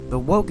The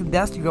woke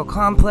industrial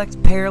complex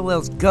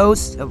parallels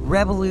ghosts of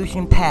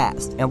revolution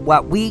past and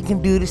what we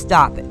can do to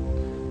stop it.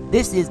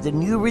 This is the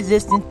New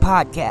Resistance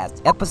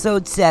Podcast,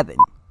 Episode 7.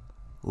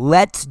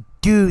 Let's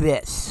do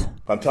this.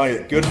 I'm telling you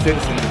that good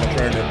citizens are going to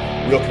turn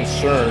into real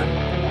concern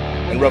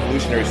and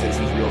revolutionary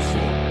citizens real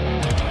soon.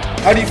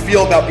 How do you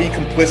feel about being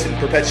complicit in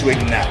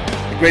perpetuating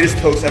that? The greatest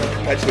hoax ever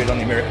perpetuated on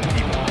the American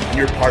people, and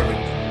you're part of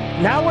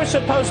it. Now we're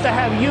supposed to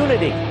have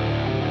unity.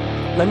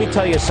 Let me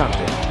tell you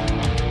something.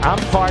 I'm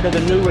part of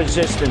the new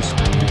resistance.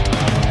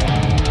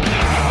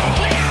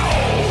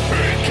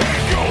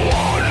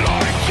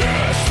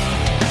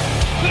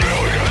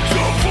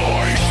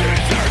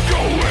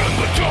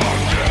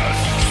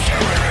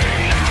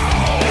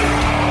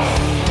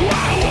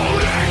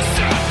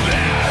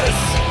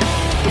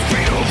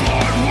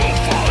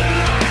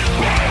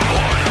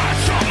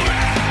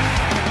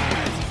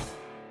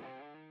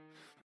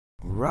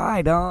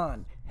 Right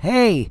on.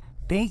 Hey,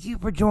 thank you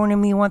for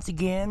joining me once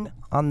again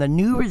on the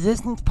New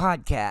Resistance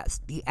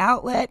Podcast, the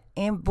outlet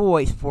and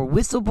voice for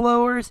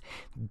whistleblowers,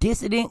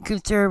 dissident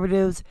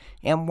conservatives,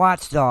 and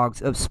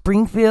watchdogs of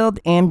Springfield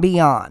and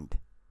beyond,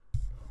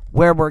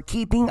 where we're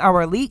keeping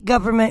our elite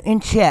government in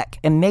check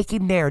and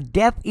making their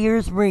deaf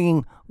ears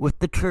ring with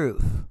the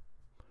truth.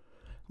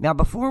 Now,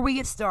 before we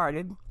get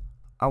started,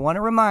 I want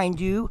to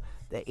remind you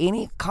that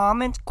any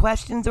comments,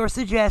 questions, or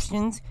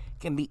suggestions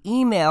can be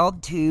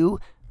emailed to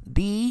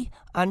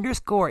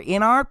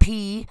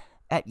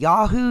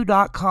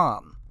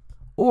the_NRP@yahoo.com,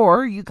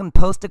 or you can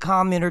post a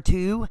comment or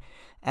two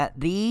at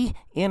the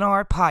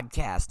NR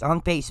Podcast on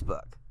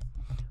Facebook.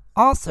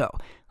 Also,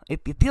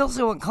 if you feel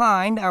so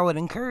inclined, I would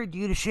encourage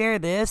you to share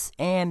this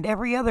and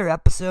every other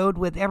episode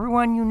with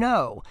everyone you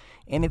know.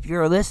 And if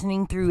you're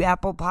listening through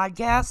Apple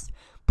Podcasts,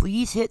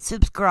 please hit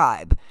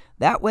subscribe.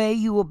 That way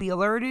you will be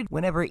alerted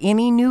whenever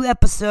any new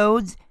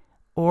episodes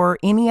or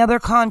any other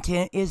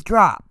content is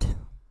dropped.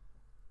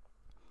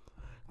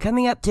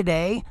 Coming up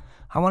today,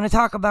 I want to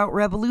talk about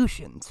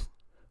revolutions,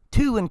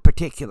 two in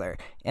particular,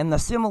 and the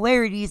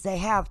similarities they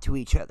have to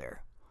each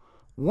other.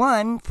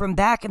 One from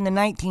back in the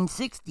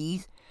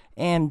 1960s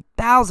and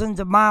thousands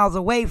of miles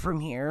away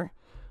from here,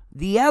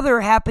 the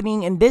other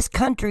happening in this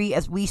country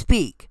as we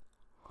speak,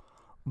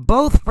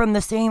 both from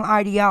the same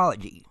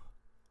ideology.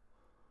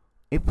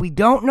 If we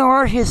don't know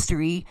our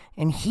history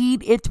and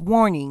heed its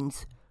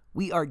warnings,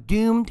 we are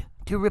doomed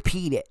to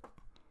repeat it.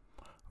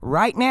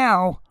 Right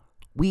now,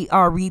 we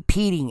are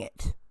repeating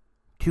it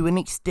to an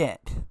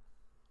extent.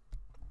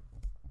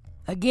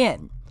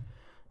 Again,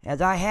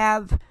 as I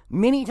have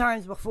many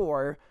times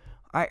before,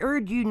 I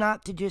urge you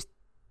not to just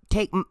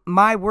take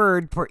my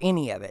word for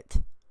any of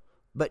it,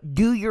 but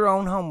do your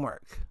own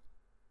homework.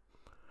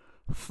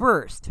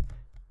 First,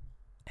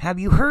 have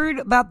you heard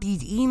about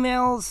these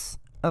emails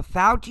of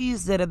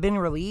Fauci's that have been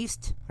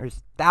released?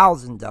 There's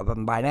thousands of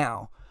them by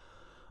now.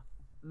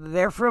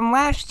 They're from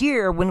last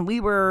year when we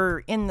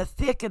were in the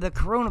thick of the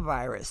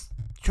coronavirus,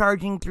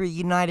 charging through the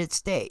United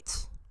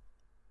States.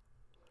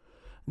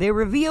 They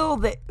reveal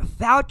that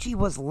Fauci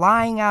was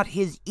lying out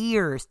his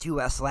ears to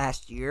us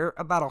last year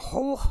about a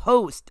whole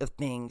host of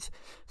things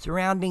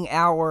surrounding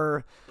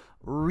our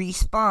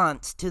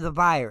response to the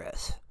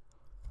virus.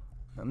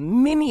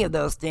 Many of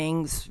those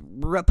things,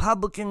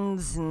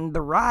 Republicans and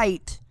the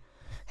right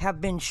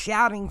have been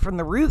shouting from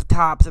the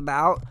rooftops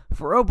about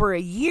for over a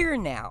year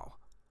now,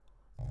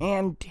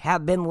 and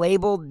have been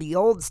labeled the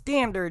old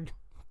standard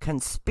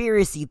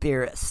conspiracy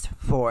theorist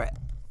for it.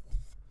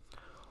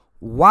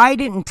 Why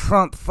didn't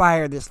Trump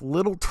fire this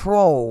little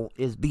troll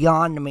is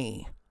beyond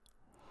me.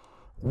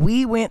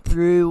 We went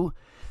through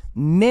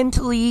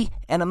mentally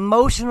and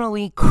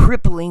emotionally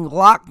crippling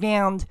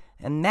lockdowns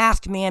and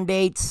mask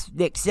mandates,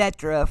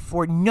 etc.,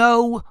 for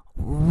no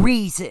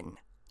reason.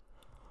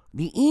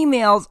 The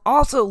emails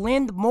also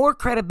lend more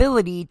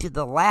credibility to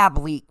the lab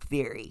leak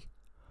theory,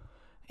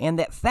 and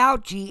that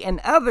Fauci and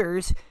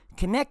others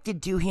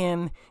connected to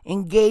him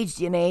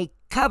engaged in a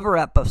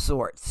cover-up of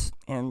sorts,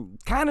 and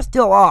kind of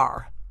still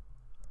are.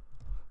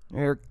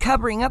 They're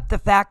covering up the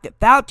fact that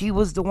Fauci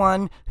was the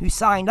one who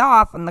signed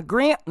off on the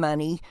grant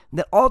money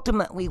that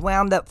ultimately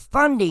wound up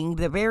funding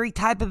the very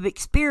type of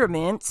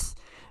experiments,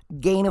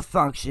 gain of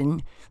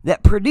function,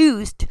 that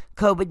produced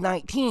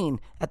COVID-19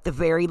 at the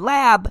very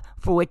lab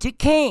for which it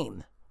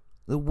came,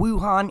 the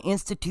Wuhan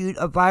Institute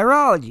of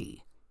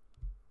Virology.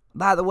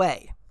 By the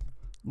way,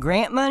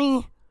 grant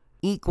money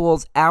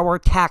equals our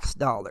tax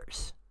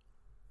dollars.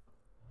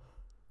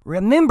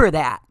 Remember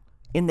that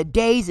in the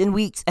days and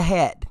weeks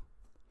ahead.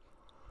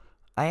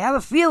 I have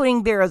a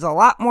feeling there is a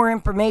lot more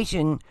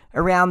information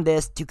around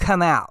this to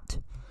come out.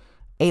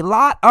 A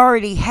lot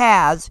already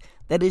has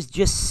that is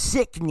just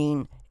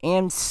sickening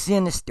and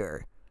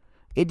sinister.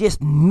 It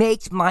just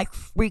makes my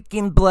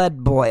freaking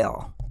blood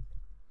boil.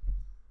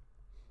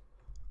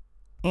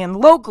 And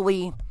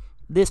locally,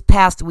 this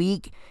past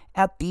week,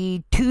 at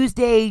the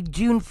Tuesday,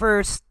 June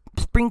 1st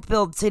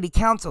Springfield City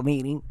Council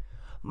meeting,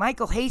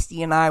 Michael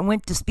Hasty and I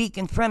went to speak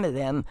in front of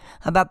them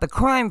about the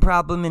crime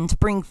problem in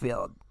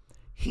Springfield.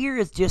 Here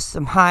is just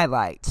some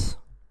highlights.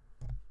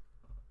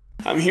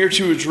 I'm here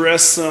to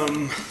address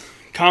some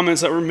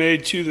comments that were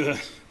made to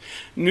the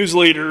news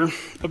leader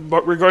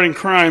regarding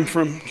crime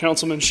from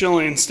Councilman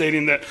Schilling,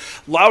 stating that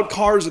loud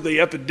cars are the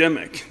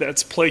epidemic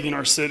that's plaguing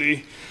our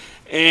city.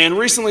 And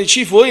recently,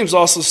 Chief Williams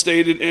also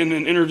stated in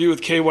an interview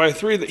with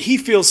KY3 that he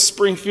feels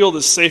Springfield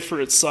is safe for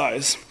its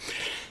size.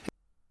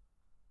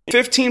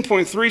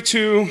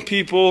 15.32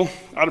 people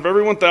out of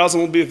every 1,000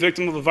 will be a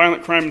victim of a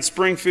violent crime in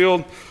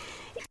Springfield.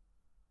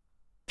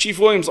 Chief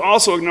Williams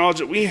also acknowledged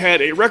that we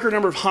had a record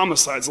number of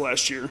homicides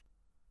last year.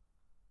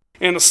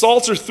 And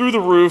assaults are through the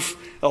roof,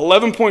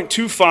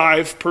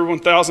 11.25 per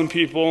 1,000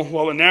 people,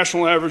 while the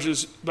national average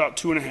is about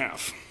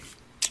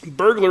 2.5.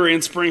 Burglary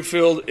in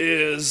Springfield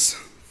is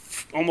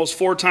almost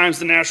 4 times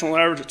the national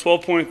average at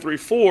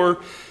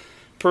 12.34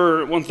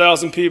 per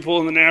 1,000 people,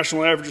 and the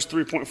national average is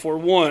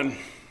 3.41.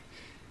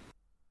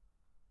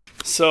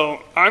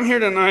 So I'm here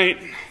tonight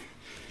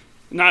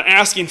not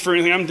asking for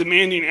anything. I'm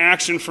demanding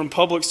action from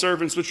public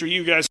servants, which are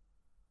you guys.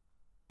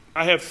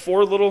 I have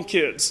 4 little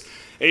kids,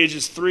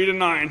 ages 3 to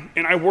 9,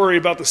 and I worry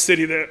about the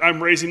city that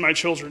I'm raising my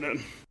children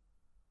in.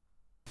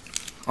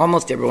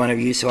 Almost every one of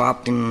you so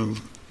often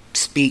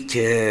speak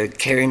to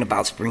caring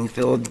about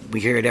Springfield. We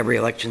hear it every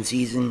election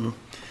season,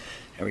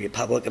 every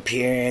public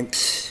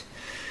appearance.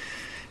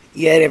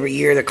 Yet every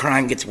year the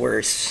crime gets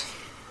worse.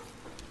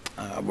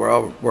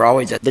 We're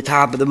always at the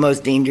top of the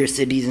most dangerous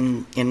cities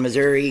in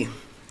Missouri,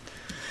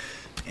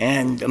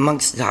 and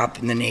amongst the top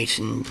in the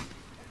nation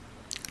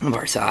of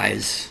our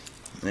size.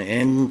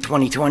 In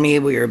 2020,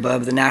 we were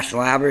above the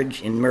national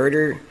average in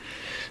murder,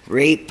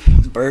 rape,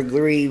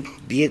 burglary,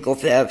 vehicle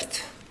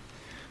theft,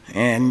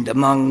 and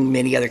among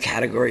many other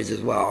categories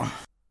as well.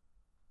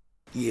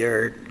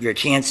 Your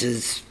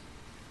chances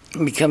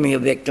of becoming a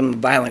victim of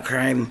violent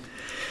crime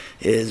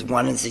is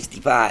 1 in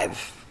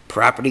 65.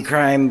 Property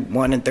crime,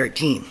 1 in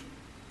 13.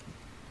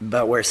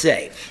 But we're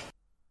safe.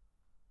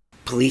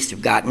 Police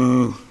have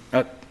gotten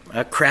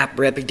a crap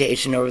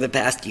reputation over the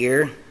past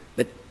year,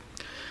 but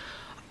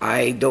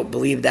I don't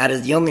believe that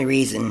is the only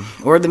reason,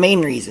 or the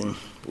main reason,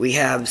 we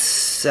have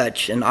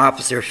such an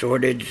officer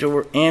shortage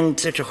and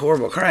such a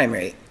horrible crime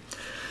rate.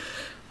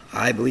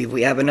 I believe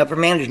we have an upper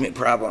management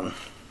problem.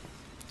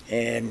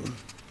 And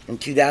in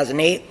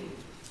 2008,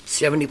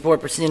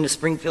 74% of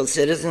Springfield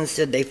citizens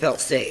said they felt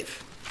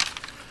safe.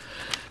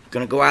 I'm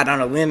going to go out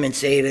on a limb and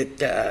say that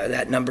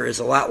that number is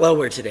a lot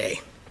lower today.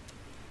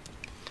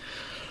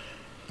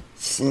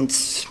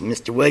 Since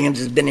Mr. Williams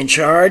has been in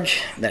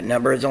charge, that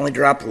number has only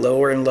dropped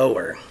lower and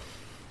lower.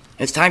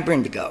 It's time for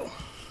him to go.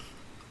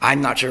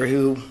 I'm not sure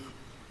who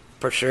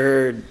for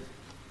sure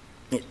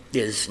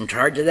is in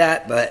charge of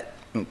that, but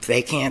if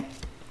they can't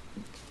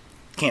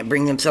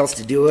bring themselves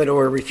to do it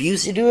or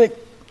refuse to do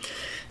it,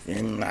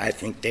 then I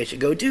think they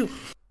should go too.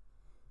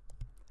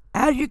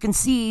 As you can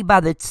see by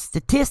the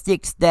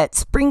statistics, that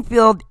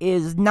Springfield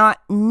is not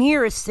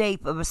near as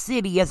safe of a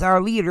city as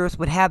our leaders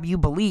would have you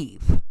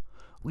believe.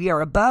 We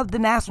are above the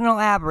national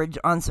average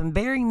on some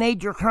very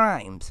major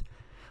crimes.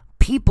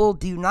 People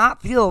do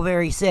not feel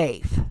very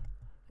safe.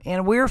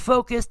 And we're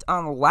focused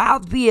on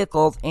loud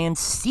vehicles and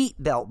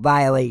seatbelt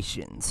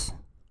violations.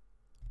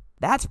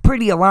 That's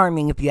pretty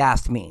alarming if you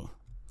ask me.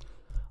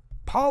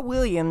 Paul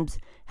Williams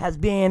has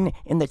been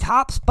in the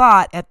top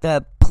spot at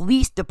the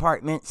police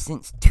department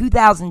since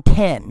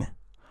 2010.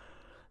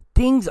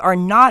 Things are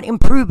not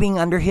improving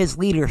under his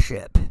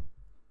leadership.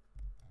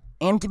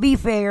 And to be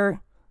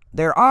fair,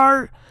 there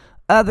are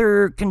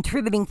other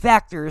contributing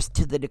factors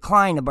to the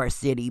decline of our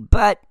city,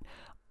 but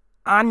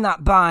I'm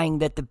not buying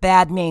that the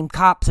bad name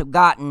cops have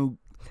gotten,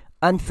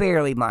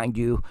 unfairly mind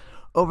you,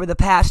 over the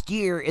past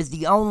year is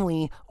the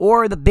only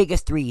or the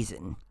biggest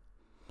reason.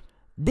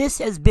 This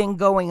has been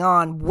going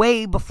on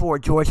way before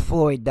George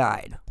Floyd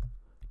died.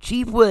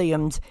 Chief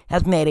Williams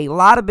has made a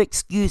lot of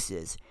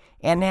excuses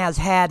and has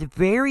had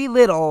very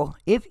little,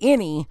 if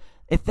any,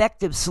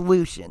 effective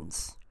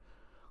solutions.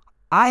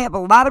 I have a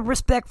lot of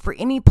respect for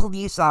any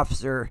police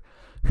officer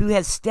who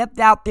has stepped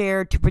out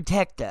there to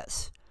protect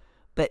us,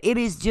 but it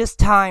is just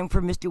time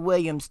for Mr.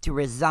 Williams to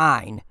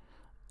resign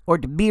or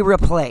to be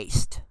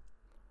replaced.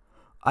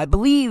 I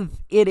believe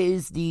it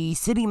is the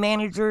city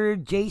manager,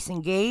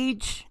 Jason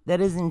Gage,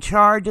 that is in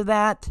charge of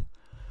that.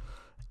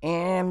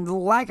 And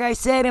like I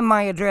said in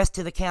my address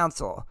to the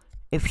council,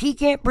 if he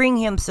can't bring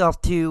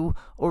himself to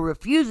or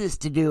refuses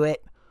to do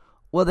it,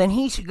 well then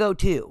he should go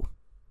too.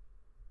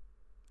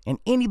 And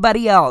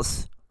anybody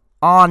else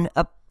on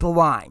up the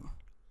line.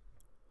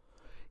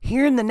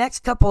 Here in the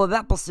next couple of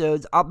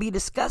episodes, I'll be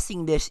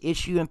discussing this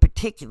issue in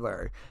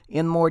particular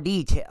in more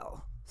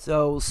detail.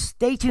 So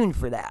stay tuned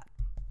for that.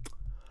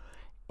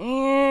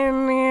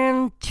 And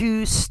then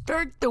to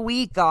start the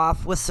week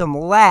off with some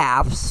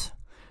laughs,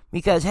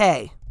 because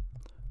hey,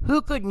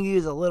 who couldn't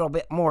use a little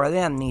bit more of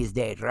them these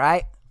days,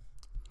 right?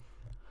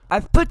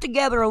 I've put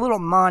together a little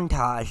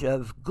montage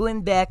of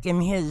Glenn Beck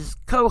and his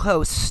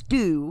co-host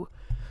Stu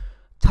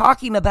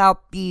talking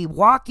about the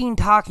walking,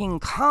 talking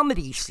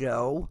comedy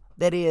show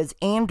that is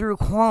Andrew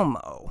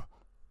Cuomo.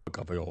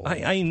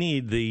 I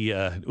need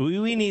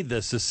we need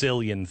the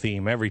Sicilian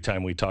theme every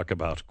time we talk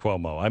about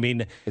Cuomo. I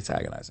mean, it's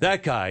agonizing.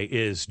 That guy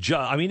is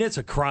it's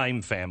a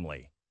crime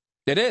family.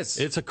 It is.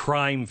 It's a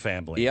crime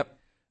family. Yep.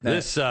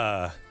 This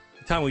time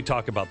we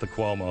talk about the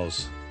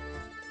Cuomos.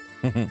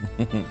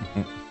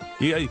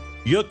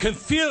 You're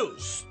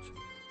confused.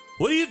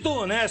 What are you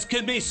doing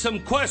asking me some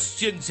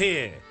questions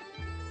here?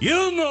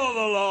 You know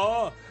the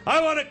law. I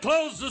want to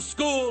close the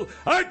school.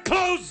 I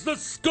close the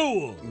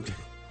school.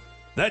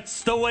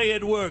 That's the way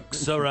it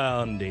works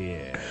around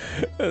here.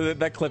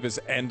 That clip is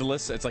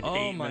endless. It's like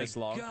 8 minutes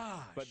long. Gosh.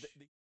 But the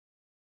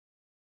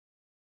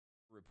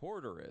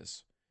reporter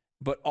is,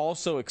 but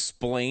also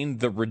explain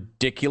the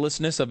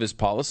ridiculousness of his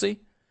policy.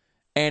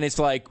 And it's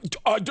like,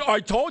 I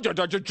told you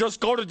that you just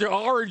go to the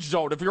orange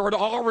zone. If you're in the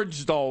orange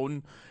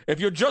zone, if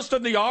you're just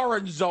in the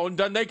orange zone,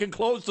 then they can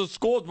close the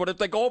schools. But if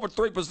they go over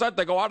 3%,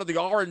 they go out of the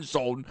orange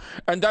zone.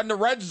 And then the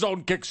red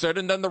zone kicks in,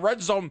 and then the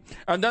red zone,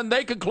 and then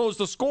they can close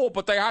the school.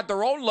 But they had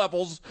their own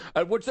levels.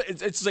 At which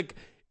it's like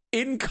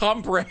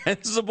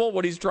incomprehensible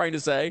what he's trying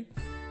to say.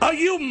 Are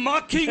you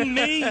mocking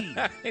me?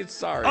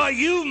 Sorry. Are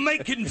you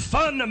making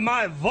fun of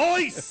my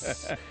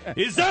voice?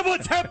 Is that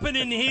what's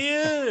happening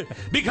here?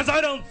 Because I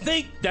don't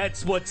think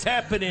that's what's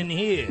happening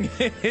here.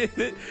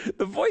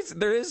 The voice,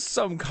 there is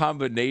some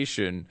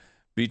combination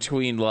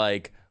between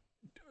like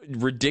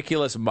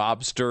ridiculous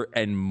mobster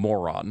and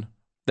moron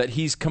that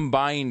he's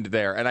combined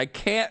there. And I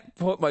can't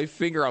put my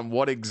finger on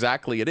what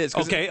exactly it is.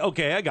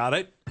 Okay, I got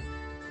it.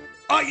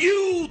 Are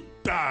you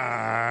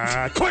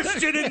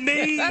questioning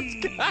me?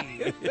 That's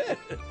kind of it.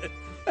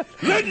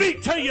 Let me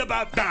tell you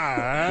about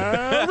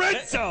the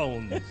red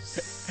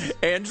zones.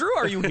 Andrew,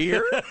 are you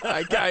here?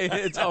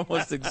 It's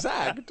almost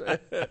exact.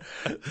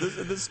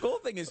 The school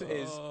thing is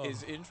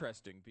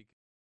interesting because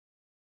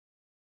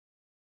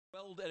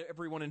weld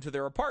everyone into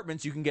their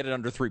apartments, you can get it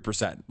under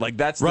 3%. Like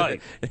that's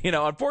right.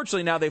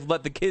 Unfortunately, now they've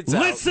let the kids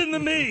out. Listen to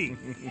me.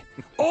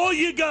 All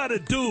you gotta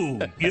do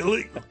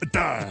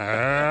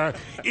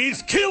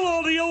is kill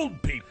all the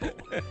old people.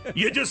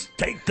 You just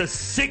take the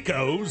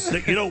sickos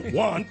that you don't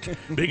want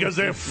because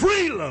they're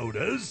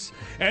freeloaders,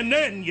 and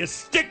then you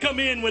stick them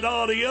in with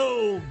all the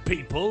old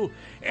people,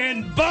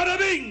 and bada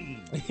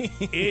bing,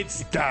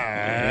 it's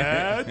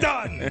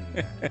done.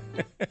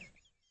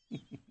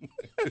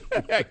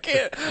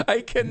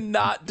 I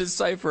cannot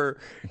decipher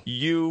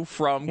you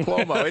from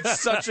Cuomo.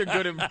 It's such a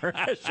good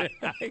impression.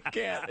 I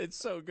can't. It's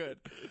so good.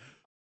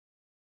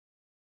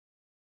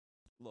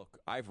 Look,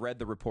 I've read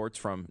the reports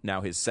from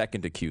now his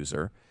second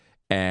accuser,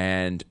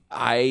 and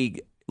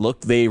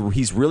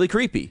he's really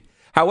creepy.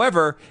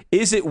 However,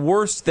 is it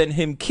worse than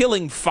him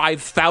killing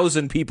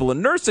 5,000 people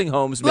in nursing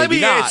homes? Maybe Let me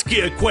not. ask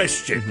you a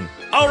question.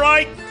 All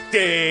right?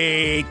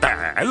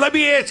 Let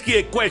me ask you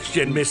a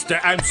question, mister.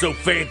 I'm so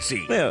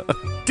fancy. Yeah.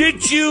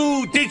 Did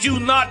you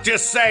not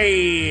just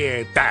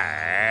say,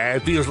 it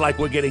feels like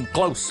we're getting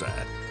closer?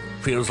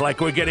 Feels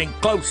like we're getting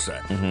closer.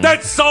 Mm-hmm.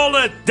 That's all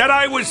that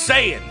I was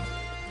saying.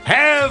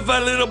 Have a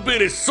little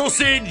bit of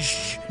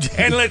sausage,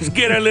 and let's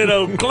get a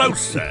little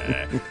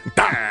closer.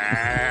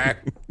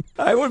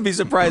 I wouldn't be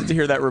surprised to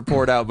hear that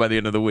report out by the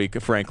end of the week,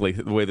 frankly,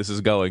 the way this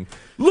is going.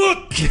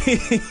 Look,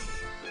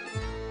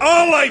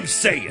 all I'm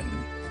saying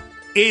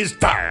is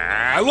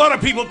a lot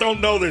of people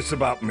don't know this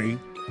about me,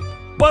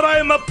 but I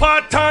am a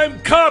part-time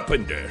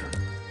carpenter.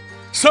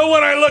 So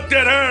when I looked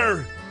at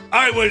her,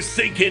 I was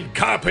thinking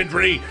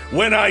carpentry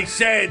when I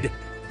said,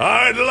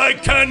 I'd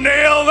like to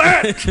nail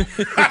that.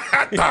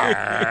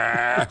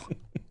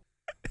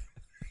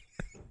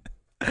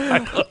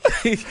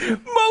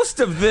 Most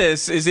of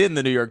this is in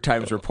the New York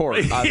Times report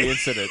on the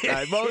incident.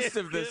 Most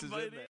of this is in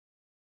there.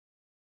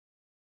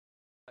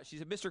 She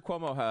said Mr.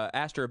 Cuomo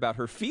asked her about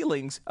her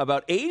feelings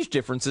about age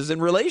differences in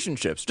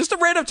relationships. Just a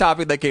random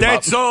topic that came up.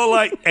 That's all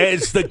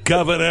as the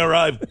governor,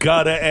 I've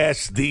got to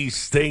ask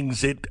these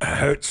things. It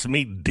hurts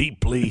me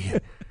deeply,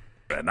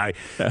 and I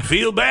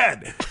feel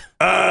bad.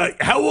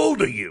 How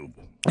old are you?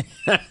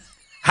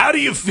 How do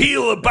you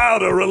feel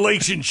about a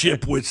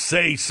relationship with,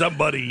 say,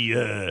 somebody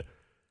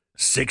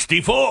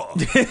 64?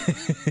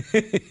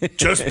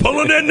 Just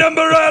pulling that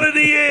number out of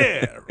the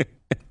air.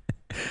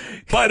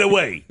 By the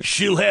way,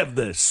 she'll have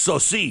the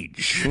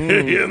sausage.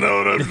 You know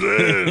what I'm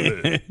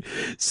saying?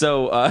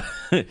 So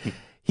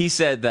he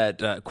said that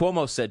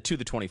Cuomo said to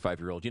the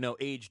 25-year-old,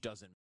 age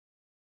doesn't.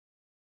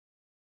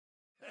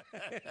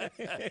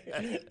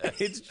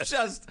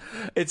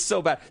 It's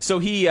so bad. So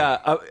he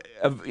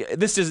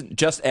this isn't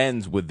just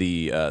ends with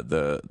the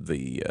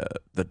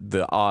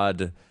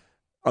odd,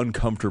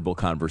 uncomfortable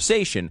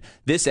conversation.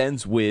 This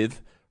ends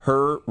with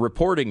her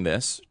reporting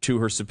this to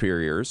her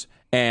superiors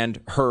and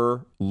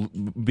her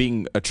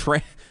being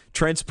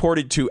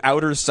transported to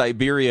outer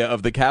Siberia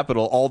of the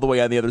Capitol, all the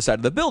way on the other side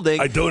of the building.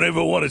 I don't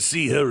ever want to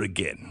see her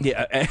again.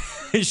 Yeah,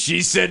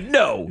 she said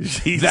no.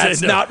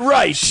 That's not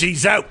right.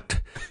 She's out.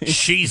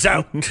 She's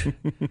out.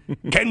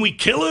 Can we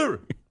kill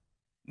her?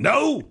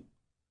 No?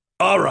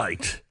 All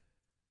right.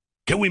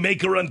 Can we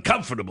make her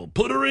uncomfortable?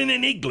 Put her in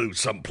an igloo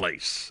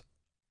someplace.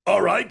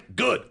 All right,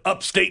 good.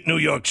 Upstate New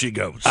York she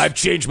goes. I've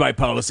changed my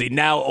policy.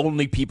 Now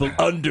only people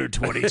under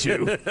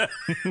 22.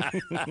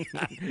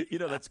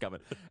 That's coming.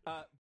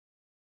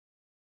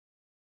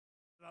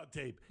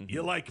 Tape.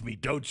 You like me,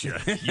 don't you?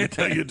 You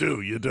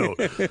do. You do.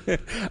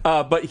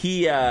 But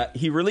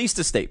he released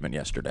a statement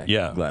yesterday,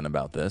 Glenn,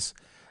 about this.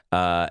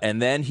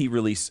 And then he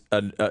released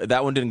that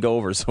one didn't go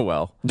over so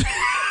well.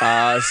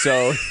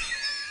 So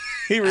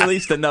he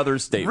released another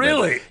statement.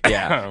 Really?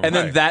 Yeah. And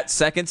then that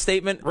second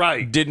statement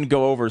didn't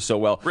go over so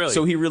well. Really?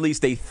 So he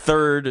released a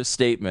third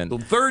statement. The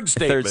third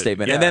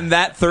statement. Yeah. And then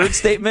that third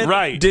statement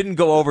didn't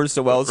go over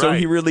so well. So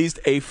he released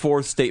a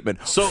fourth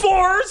statement. So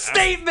 4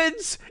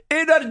 statements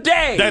in a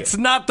day. That's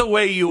not the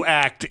way you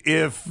act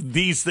if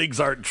these things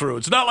aren't true.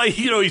 It's not like,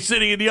 he's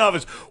sitting in the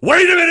office.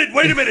 Wait a minute.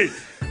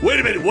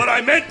 What I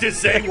meant to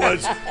say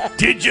was,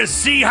 did you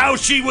see how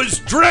she was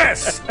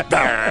dressed? Wait,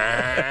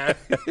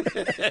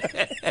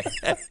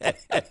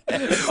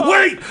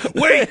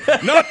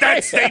 not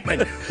that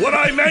statement. What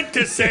I meant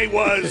to say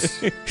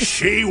was,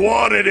 she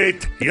wanted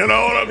it. You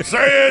know what I'm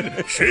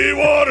saying? She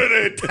wanted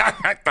it.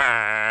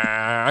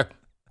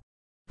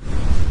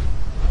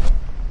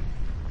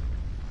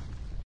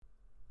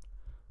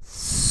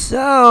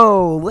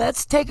 So,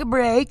 let's take a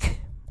break.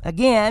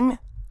 Again,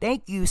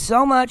 thank you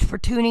so much for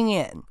tuning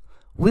in.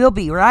 We'll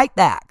be right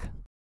back.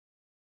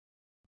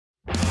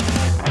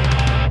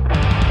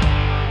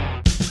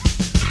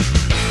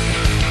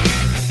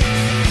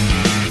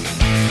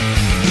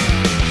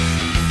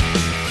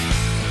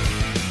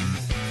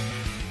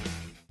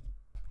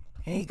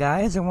 Hey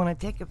guys, I want to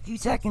take a few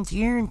seconds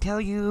here and tell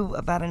you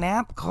about an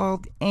app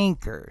called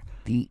Anchor,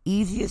 the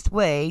easiest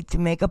way to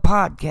make a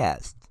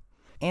podcast.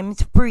 And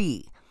it's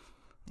free.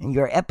 And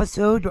your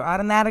episodes are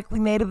automatically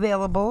made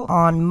available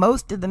on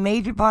most of the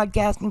major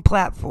podcasting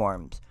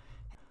platforms.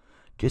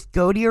 Just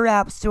go to your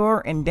app store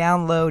and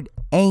download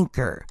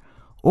Anchor,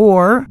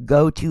 or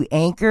go to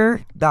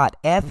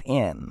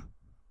anchor.fm.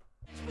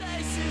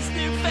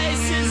 New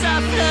faces are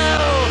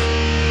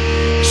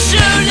blue.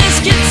 Shooters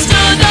get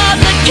stood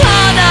on the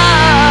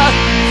corner.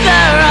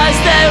 Their eyes,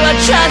 they were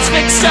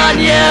transfixed on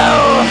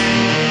you.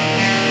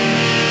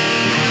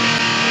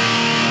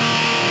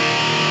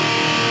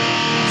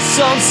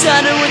 So I'm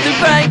standing with the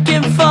rank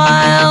and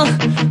file.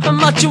 I'm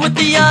marching with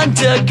the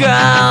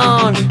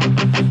underground.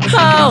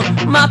 Oh,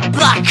 my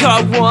black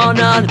card worn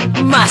on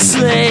my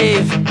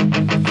sleeve.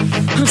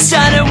 I'm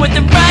standing with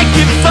the rank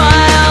and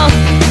file.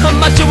 I'm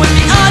marching with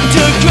the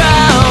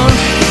underground.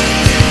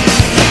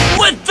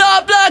 With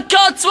the black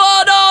cards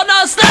worn on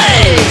our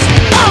sleeves.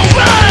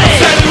 Alright! I'm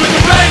standing with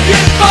the rank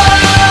and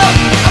file.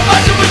 I'm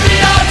marching with the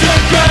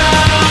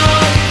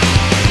underground.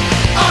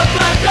 Our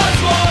black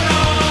cards worn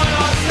on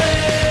our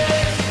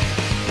sleeves.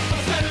 I'm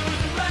standing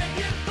with the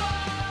rank and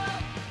file.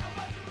 I'm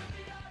marching with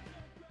the underground.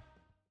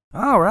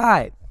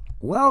 Alright,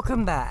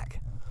 welcome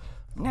back.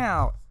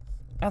 Now,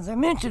 as I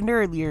mentioned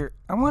earlier,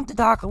 I want to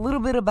talk a little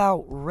bit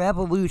about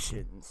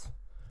revolutions.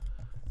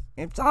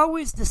 It's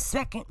always the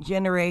second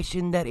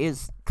generation that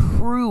is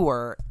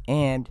truer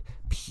and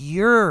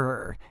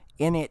purer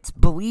in its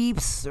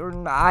beliefs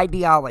or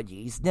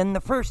ideologies than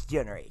the first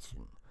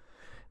generation.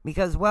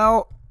 Because,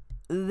 well,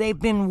 they've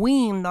been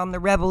weaned on the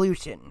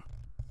revolution.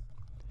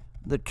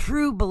 The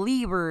true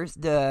believers,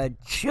 the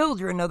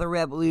children of the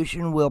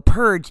revolution, will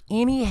purge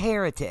any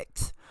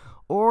heretics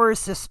or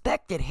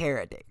suspected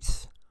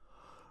heretics.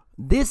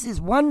 This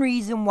is one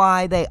reason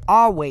why they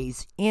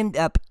always end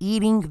up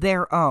eating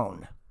their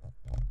own.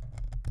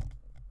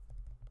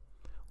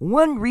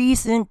 One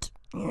recent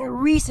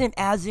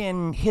as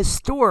in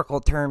historical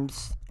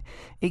terms,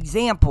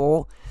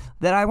 example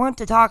that I want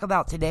to talk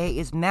about today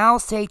is Mao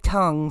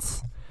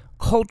Zedong's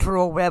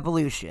Cultural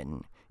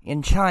Revolution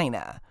in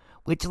China,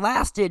 which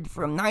lasted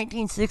from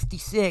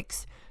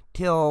 1966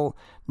 till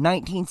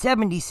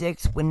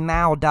 1976 when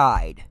Mao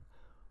died,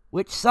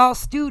 which saw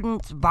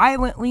students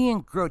violently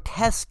and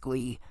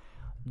grotesquely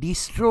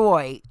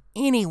destroy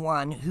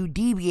anyone who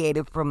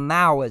deviated from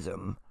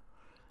Maoism.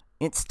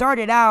 It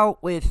started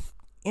out with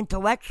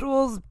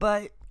intellectuals,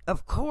 but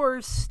of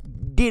course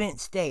didn't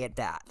stay at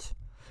that.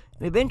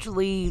 It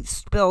eventually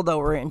spilled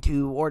over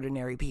into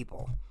ordinary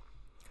people.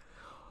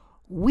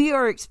 We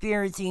are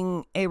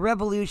experiencing a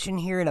revolution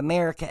here in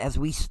America as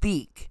we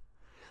speak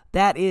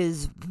that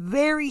is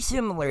very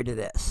similar to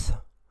this.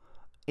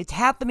 It's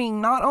happening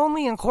not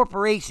only in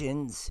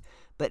corporations,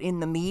 but in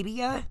the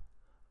media,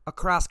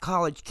 across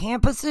college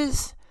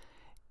campuses,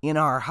 in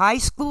our high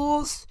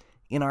schools,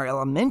 in our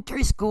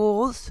elementary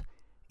schools,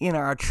 in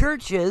our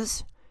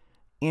churches,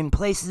 in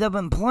places of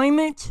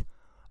employment,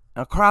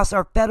 across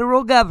our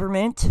federal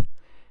government.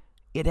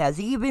 It has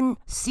even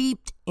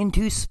seeped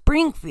into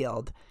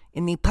Springfield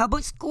in the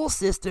public school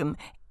system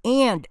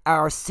and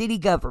our city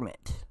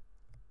government.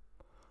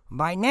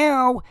 By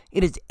now,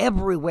 it is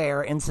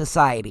everywhere in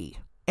society.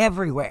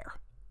 Everywhere.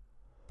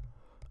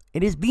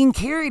 It is being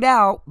carried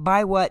out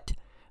by what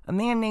a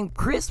man named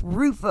Chris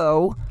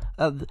Rufo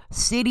of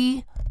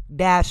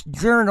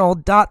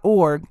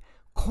city-journal.org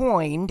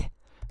coined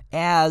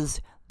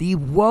as the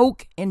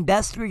woke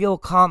industrial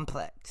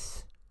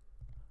complex.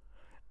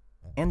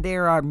 And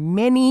there are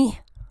many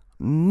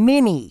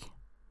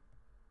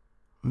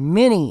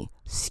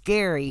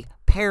scary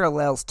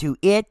parallels to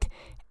it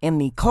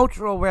and the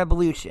Cultural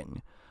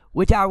Revolution,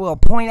 which I will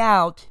point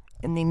out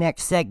in the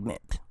next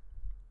segment.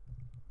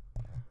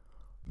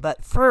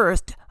 But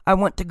first, I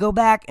want to go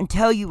back and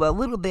tell you a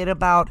little bit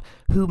about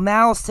who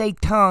Mao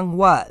Zedong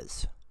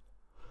was.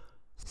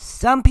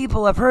 Some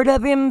people have heard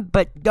of him,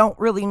 but don't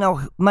really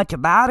know much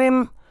about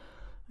him,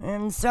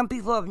 and some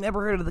people have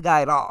never heard of the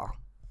guy at all.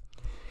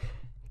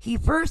 He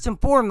first and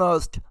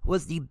foremost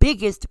was the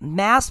biggest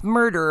mass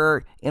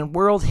murderer in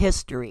world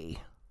history.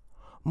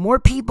 More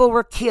people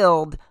were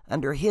killed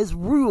under his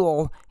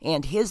rule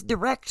and his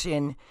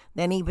direction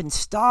than even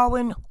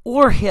Stalin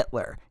or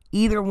Hitler,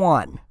 either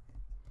one.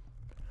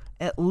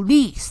 At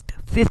least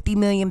 50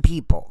 million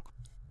people.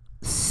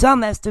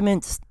 Some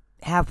estimates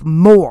have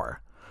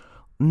more.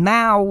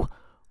 Mao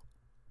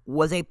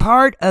was a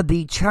part of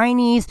the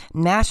Chinese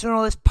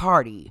Nationalist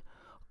Party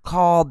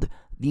called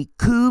the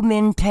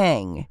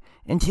Kuomintang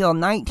until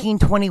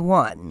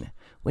 1921,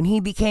 when he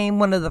became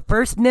one of the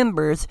first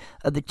members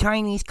of the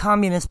Chinese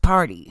Communist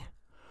Party.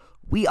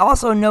 We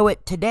also know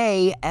it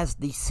today as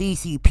the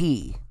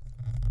CCP.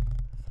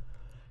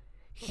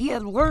 He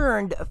had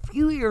learned a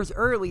few years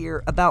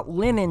earlier about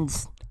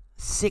Lenin's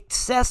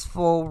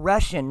successful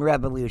Russian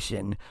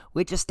Revolution,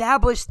 which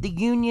established the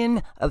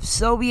Union of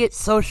Soviet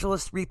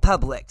Socialist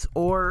Republics,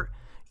 or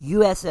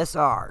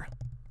USSR.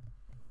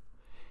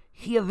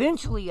 He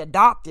eventually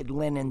adopted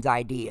Lenin's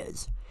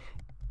ideas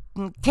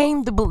and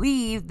came to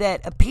believe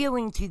that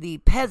appealing to the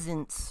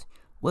peasants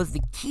was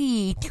the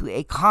key to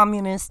a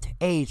communist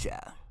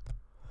Asia.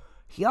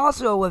 He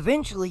also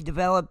eventually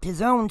developed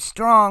his own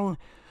strong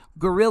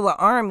guerrilla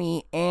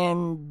army,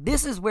 and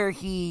this is where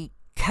he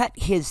cut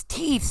his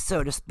teeth,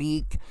 so to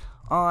speak,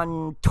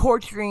 on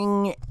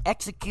torturing,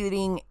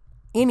 executing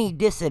any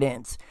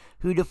dissidents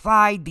who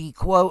defied the,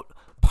 quote,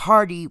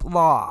 party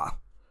law.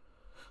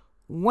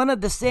 One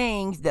of the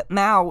sayings that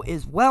Mao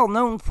is well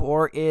known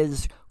for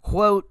is,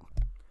 quote,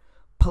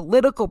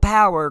 political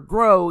power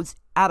grows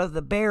out of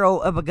the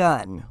barrel of a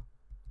gun,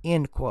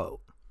 end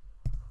quote.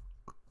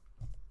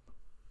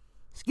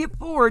 Skip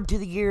forward to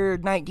the year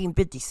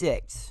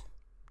 1956.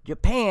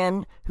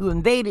 Japan, who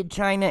invaded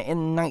China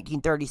in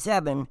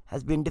 1937,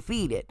 has been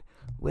defeated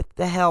with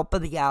the help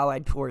of the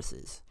Allied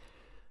forces.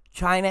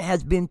 China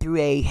has been through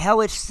a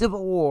hellish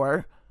civil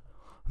war.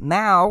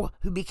 Mao,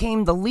 who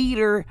became the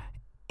leader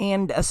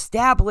and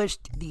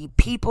established the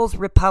People's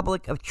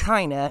Republic of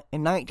China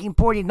in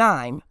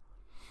 1949,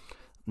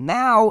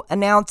 Mao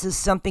announces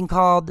something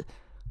called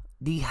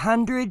the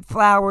 100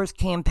 Flowers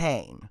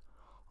Campaign,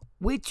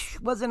 which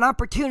was an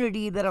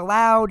opportunity that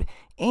allowed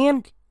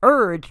and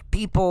urged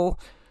people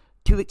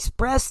to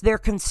express their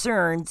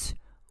concerns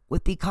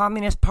with the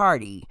Communist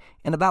Party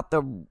and about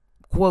the,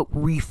 quote,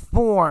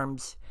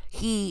 reforms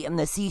he and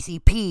the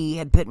CCP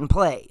had put in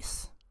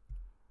place.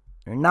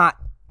 They're not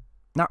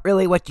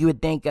really what you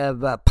would think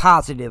of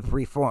positive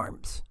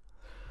reforms.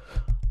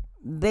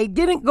 They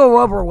didn't go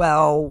over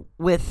well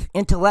with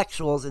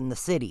intellectuals in the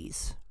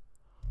cities.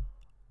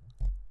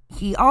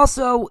 He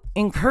also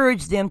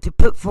encouraged them to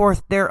put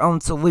forth their own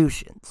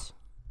solutions.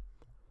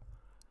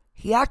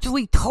 He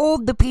actually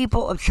told the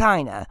people of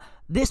China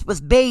this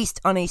was based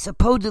on a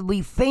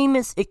supposedly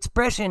famous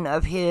expression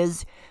of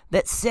his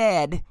that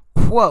said,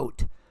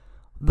 quote,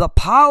 the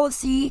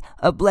policy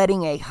of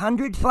letting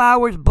 100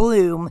 flowers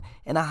bloom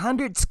and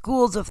 100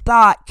 schools of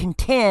thought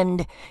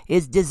contend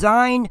is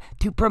designed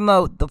to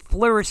promote the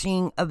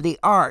flourishing of the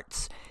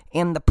arts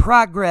and the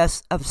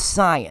progress of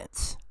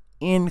science,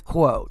 end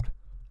quote.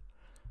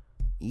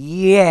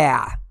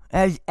 Yeah,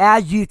 as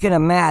you can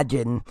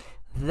imagine,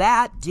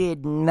 that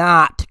did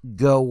not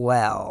go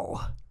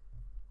well.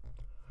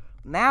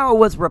 Mao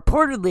was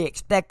reportedly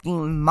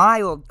expecting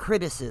mild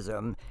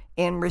criticism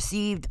and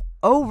received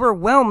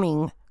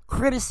overwhelming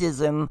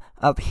criticism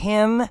of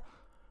him,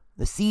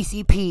 the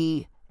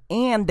CCP,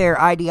 and their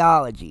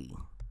ideology.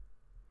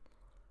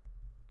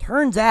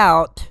 Turns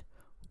out,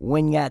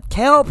 when you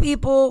tell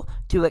people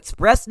to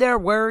express their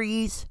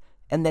worries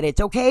and that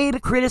it's okay to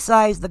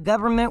criticize the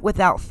government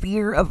without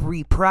fear of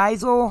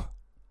reprisal,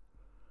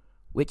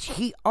 which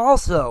he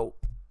also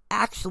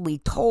actually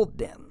told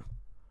them,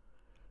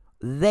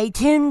 they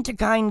tend to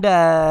kind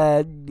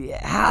of,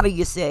 how do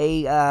you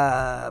say,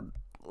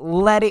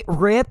 let it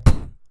rip.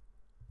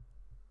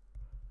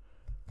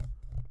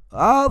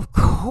 Of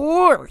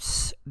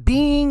course,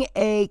 being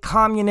a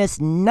communist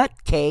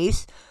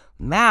nutcase,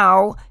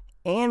 Mao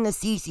and the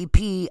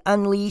CCP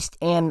unleashed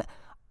an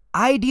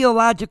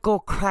ideological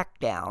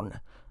crackdown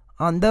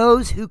on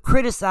those who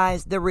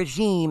criticized the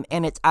regime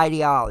and its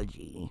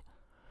ideology.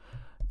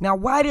 Now,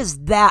 why does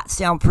that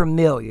sound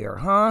familiar,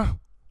 huh?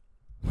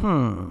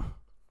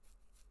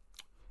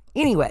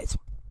 Anyways,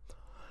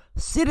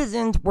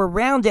 citizens were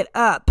rounded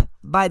up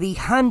by the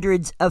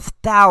hundreds of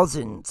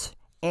thousands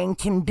and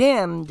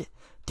condemned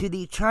to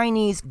the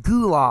Chinese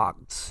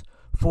gulags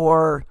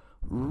for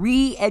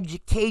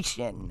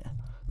re-education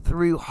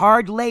through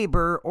hard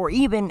labor or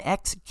even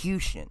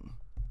execution.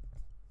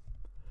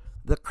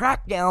 The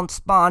crackdown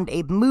spawned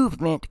a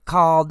movement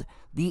called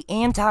the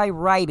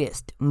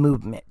anti-rightist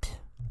movement.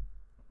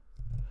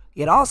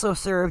 It also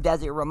served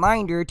as a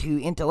reminder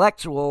to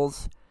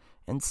intellectuals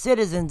and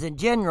citizens in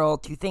general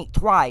to think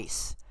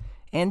twice,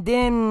 and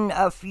then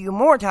a few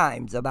more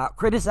times about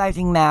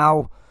criticizing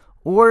Mao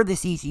or the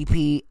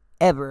CCP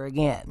ever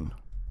again.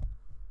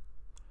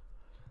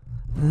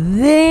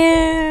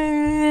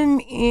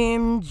 Then,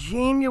 in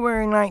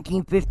January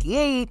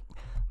 1958,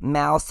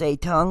 Mao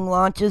Zedong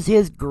launches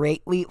his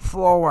Great Leap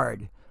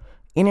Forward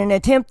in an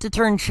attempt to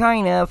turn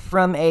China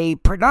from a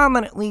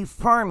predominantly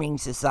farming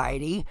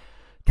society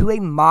to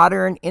a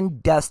modern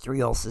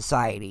industrial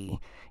society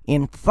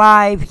in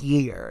 5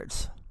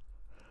 years.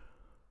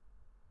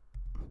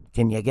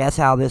 Can you guess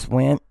how this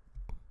went?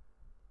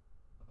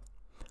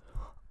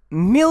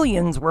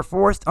 Millions were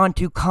forced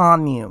onto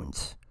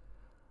communes,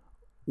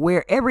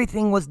 where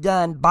everything was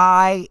done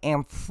by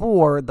and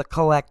for the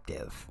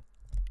collective.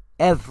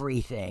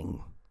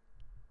 Everything.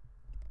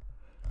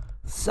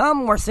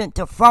 Some were sent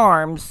to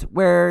farms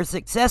where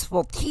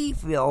successful tea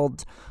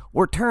fields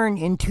were turned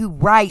into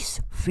rice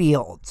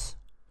fields.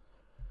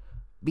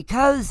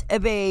 Because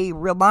of a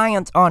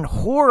reliance on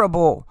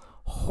horrible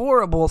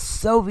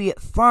Soviet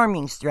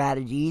farming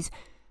strategies,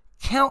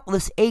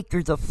 countless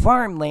acres of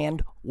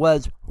farmland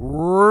was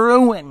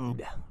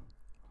ruined.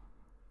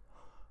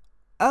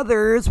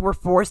 Others were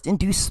forced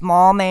into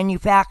small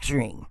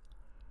manufacturing.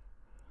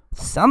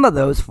 Some of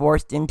those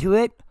forced into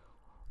it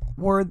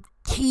were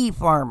tea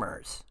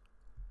farmers,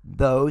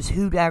 those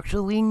who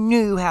actually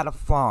knew how to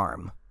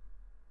farm,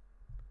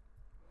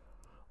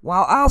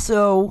 while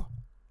also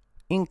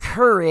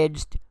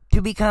encouraged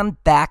to become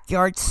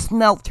backyard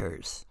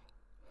smelters,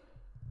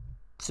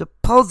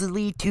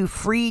 supposedly to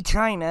free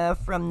China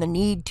from the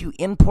need to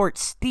import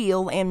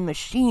steel and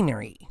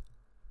machinery.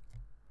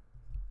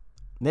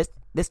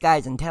 This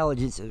guy's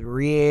intelligence is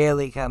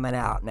really coming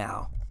out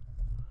now.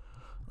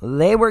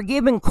 They were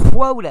given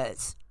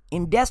quotas.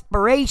 In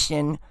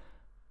desperation,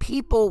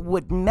 people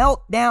would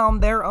melt down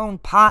their own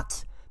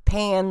pots,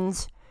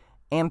 pans,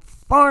 and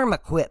farm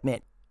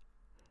equipment.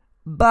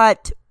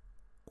 But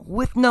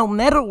with no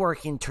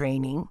metalworking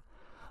training,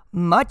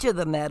 much of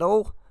the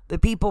metal the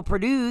people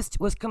produced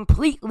was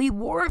completely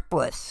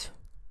worthless.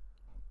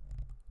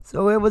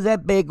 So it was a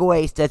big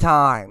waste of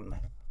time.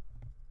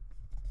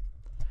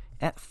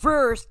 At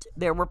first,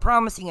 there were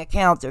promising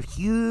accounts of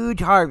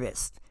huge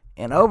harvests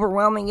and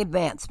overwhelming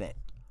advancement.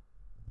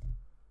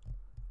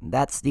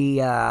 That's the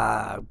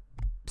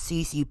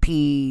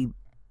CCP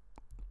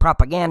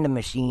propaganda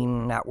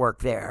machine at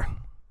work there.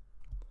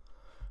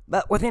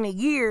 But within a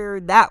year,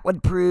 that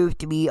would prove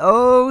to be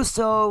oh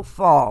so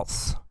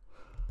false.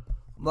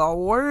 The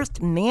worst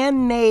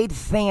man-made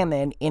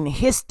famine in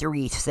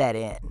history set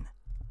in.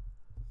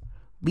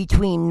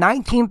 Between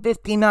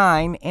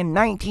 1959 and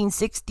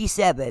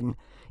 1967,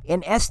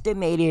 an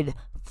estimated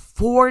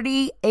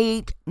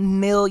 48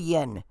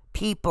 million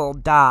people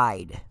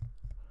died,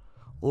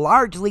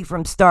 largely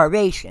from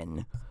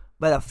starvation,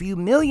 but a few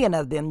million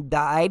of them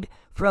died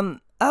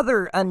from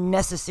other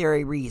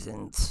unnecessary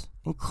reasons,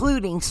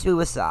 including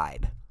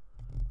suicide.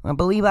 I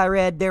believe I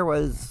read there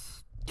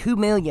was 2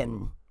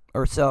 million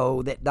or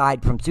so that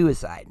died from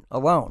suicide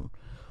alone.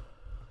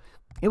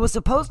 It was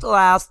supposed to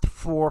last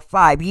for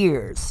 5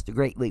 years, the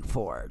Great Leap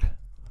Forward,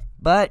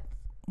 but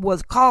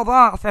was called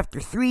off after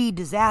 3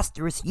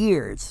 disastrous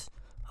years.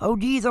 Oh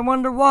geez, I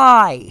wonder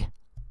why.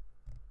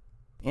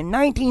 In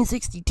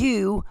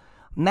 1962,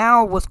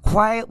 Mao was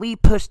quietly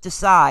pushed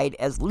aside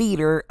as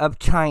leader of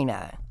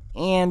China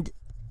and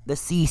the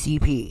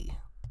CCP.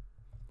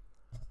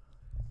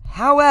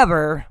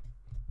 However,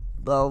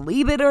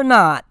 believe it or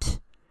not,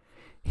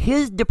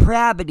 his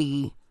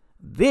depravity,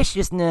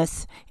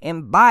 viciousness,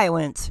 and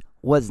violence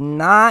was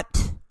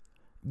not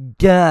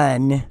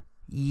done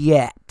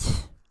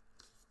yet.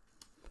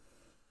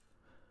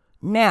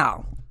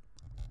 Now,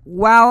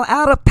 while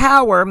out of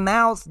power,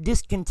 Mao's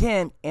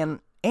discontent and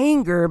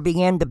anger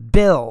began to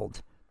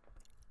build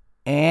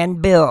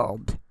and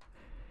build.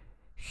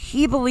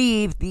 He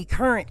believed the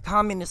current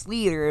communist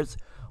leaders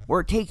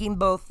were taking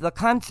both the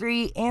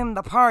country and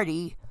the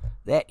party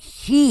that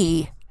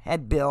he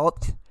had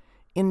built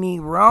in the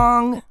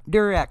wrong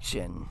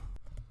direction.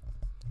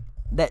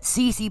 That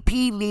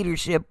CCP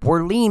leadership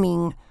were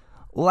leaning,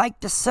 like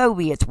the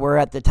Soviets were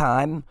at the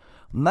time,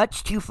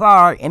 much too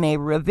far in a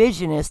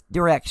revisionist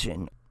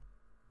direction,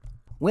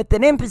 with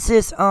an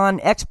emphasis on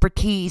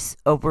expertise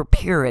over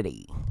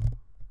purity.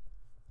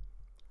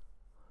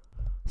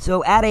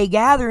 So at a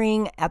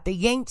gathering at the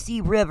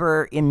Yangtze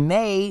River in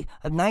May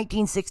of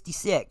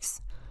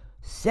 1966,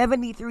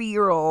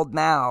 73-year-old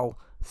Mao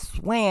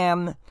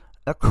swam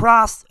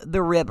across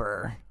the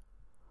river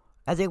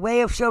as a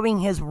way of showing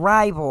his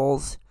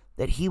rivals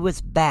that he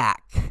was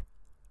back.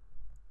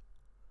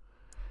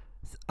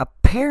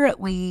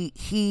 Apparently,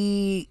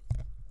 he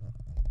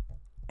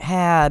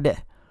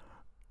had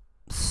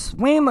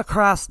swam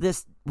across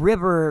this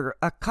river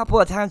a couple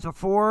of times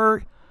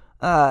before,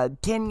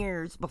 10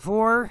 years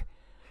before,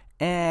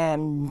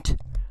 and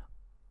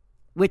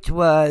which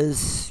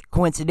was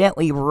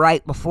coincidentally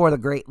right before the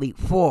Great Leap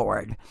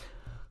Forward.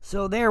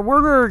 So there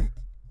were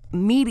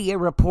media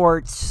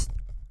reports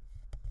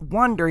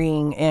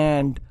wondering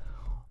and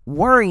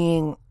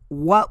worrying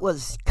what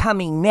was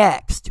coming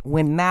next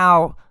when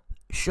Mao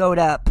showed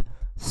up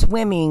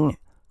swimming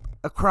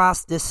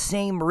across this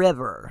same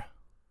river.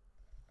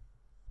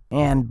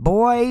 And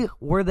boy,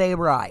 were they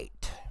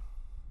right.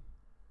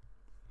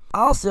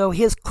 Also,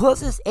 his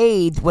closest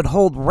aides would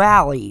hold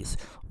rallies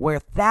where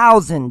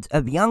thousands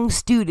of young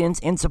students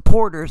and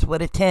supporters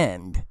would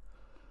attend.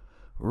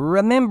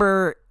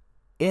 Remember,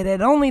 it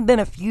had only been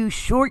a few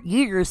short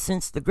years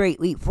since the Great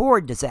Leap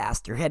Forward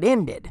disaster had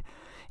ended,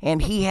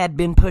 and he had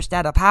been pushed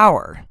out of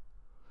power.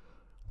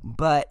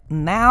 But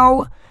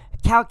Mao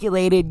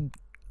calculated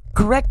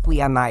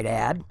correctly, I might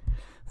add,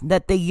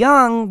 that the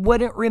young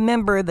wouldn't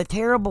remember the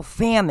terrible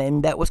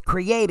famine that was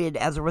created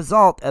as a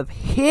result of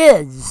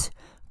his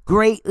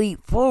Great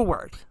Leap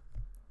Forward.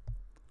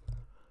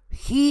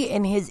 He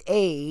and his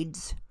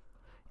aides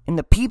and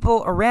the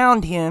people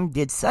around him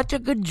did such a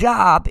good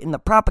job in the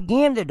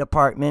propaganda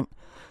department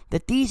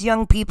that these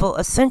young people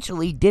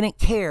essentially didn't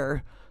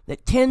care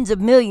that tens of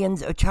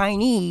millions of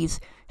Chinese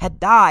had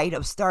died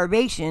of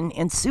starvation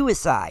and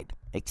suicide,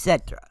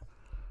 etc.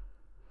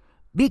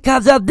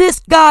 Because of this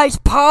guy's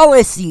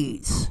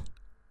policies.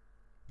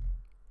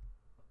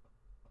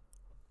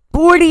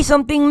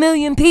 40-something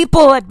million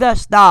people had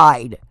thus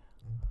died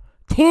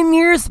 10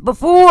 years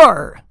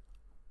before.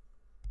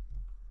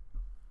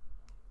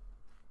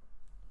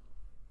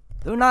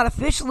 Though not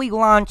officially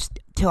launched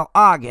till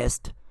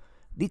August,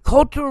 the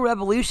Cultural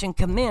Revolution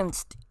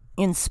commenced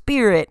in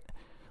spirit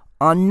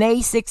on May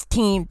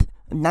 16th,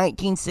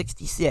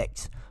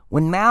 1966,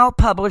 when Mao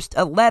published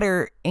a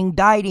letter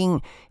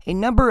indicting a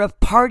number of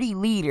party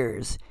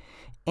leaders,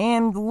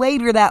 and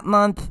later that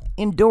month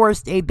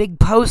endorsed a big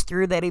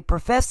poster that a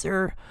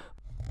professor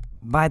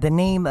by the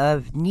name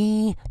of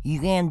Ni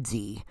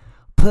Yuanzi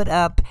put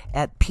up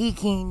at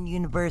Peking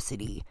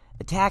University,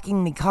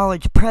 attacking the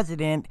college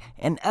president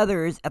and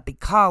others at the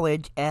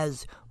college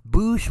as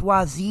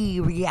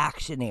bourgeoisie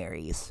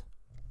reactionaries.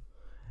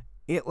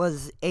 It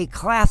was a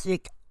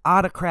classic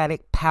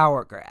autocratic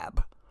power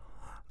grab.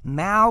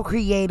 Mao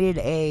created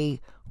a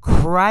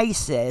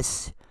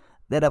crisis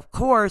that, of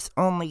course,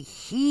 only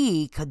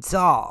he could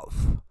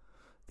solve,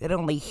 that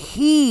only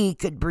he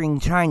could bring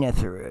China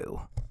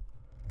through.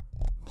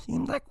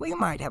 Seems like we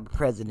might have a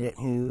president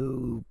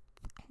who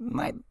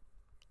might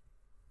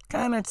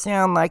kind of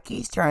sound like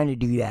he's trying to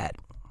do that.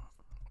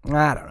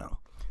 I don't know.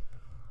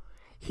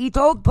 He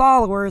told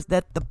followers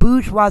that the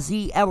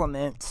bourgeoisie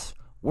elements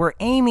were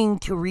aiming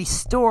to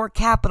restore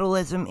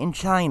capitalism in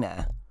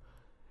China.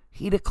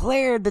 He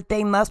declared that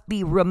they must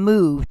be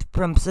removed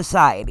from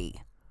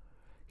society.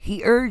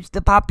 He urged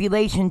the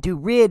population to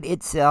rid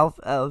itself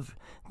of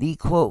the,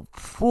 quote,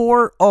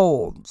 four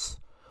olds: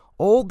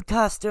 old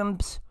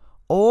customs,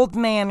 old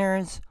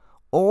manners,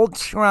 old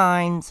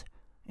shrines,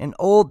 and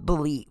old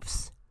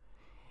beliefs.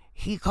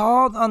 He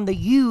called on the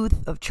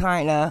youth of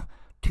China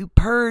to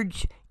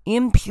purge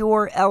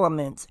impure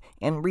elements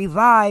and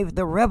revive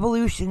the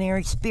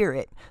revolutionary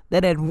spirit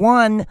that had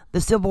won the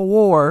Civil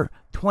War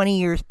 20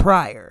 years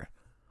prior.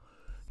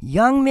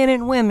 Young men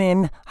and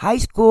women, high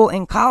school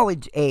and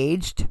college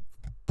aged,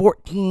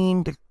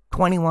 14 to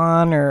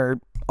 21 or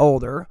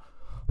older,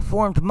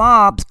 formed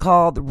mobs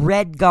called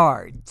Red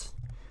Guards.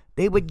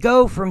 They would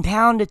go from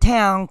town to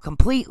town,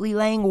 completely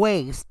laying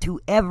waste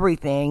to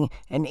everything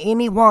and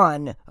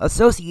anyone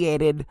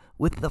associated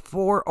with the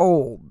four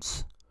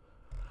olds.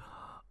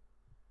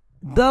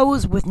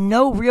 Those with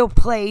no real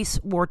place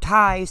or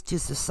ties to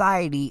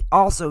society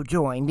also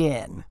joined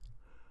in.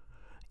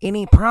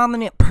 Any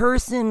prominent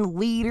person,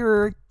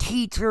 leader,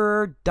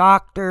 teacher,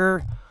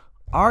 doctor,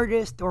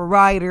 artist or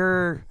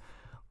writer,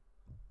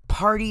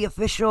 party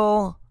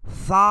official,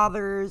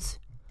 fathers,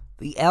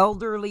 the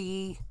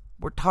elderly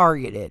were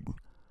targeted.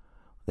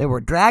 They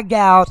were dragged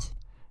out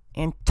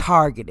and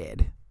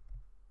targeted.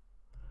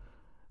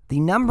 The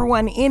number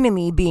one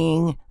enemy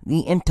being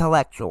the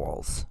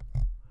intellectuals.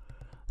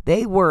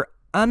 They were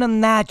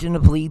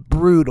unimaginably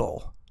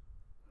brutal.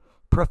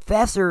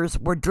 Professors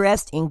were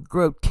dressed in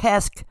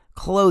grotesque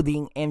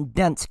clothing and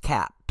dunce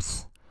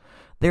caps,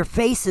 their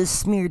faces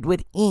smeared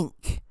with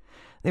ink.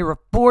 They were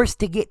forced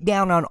to get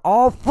down on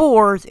all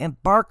fours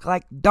and bark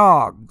like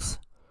dogs.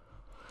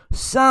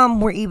 Some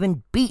were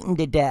even beaten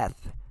to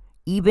death,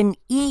 even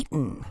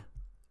eaten.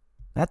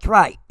 That's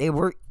right, they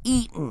were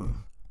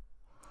eaten.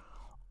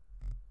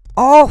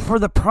 All for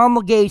the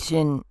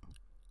promulgation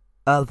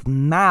of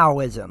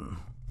Maoism.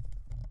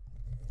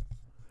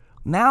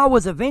 Mao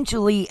was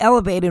eventually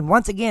elevated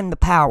once again to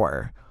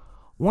power.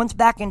 Once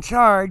back in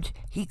charge,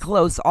 he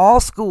closed all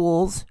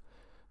schools.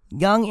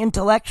 Young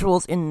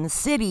intellectuals in the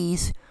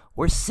cities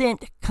were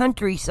sent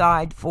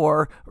countryside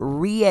for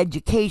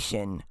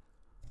re-education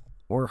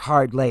or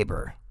hard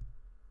labor.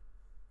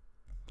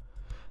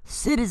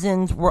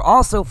 Citizens were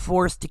also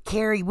forced to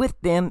carry with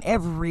them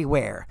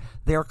everywhere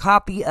their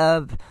copy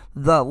of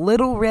The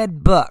Little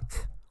Red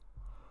Book,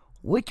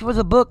 which was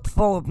a book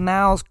full of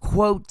Mao's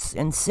quotes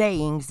and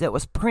sayings that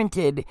was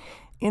printed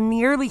in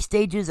the early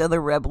stages of the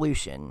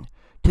revolution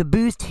to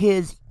boost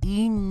his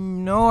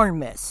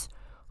enormous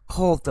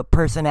cult of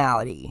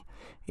personality.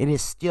 It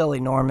is still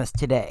enormous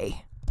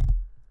today.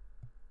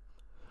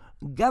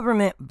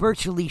 government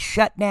virtually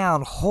shut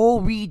down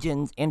whole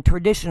regions and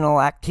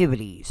traditional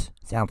activities.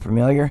 Sound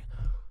familiar?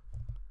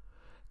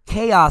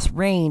 Chaos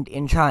reigned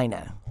in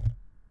China.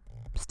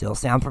 Still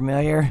sound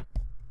familiar?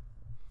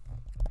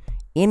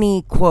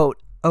 Any,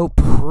 quote,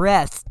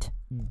 oppressed,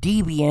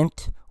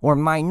 deviant, or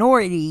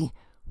minority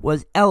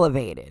was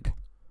elevated.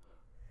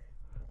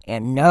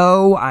 And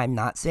no, I'm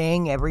not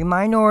saying every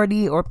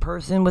minority or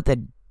person with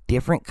a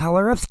different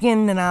color of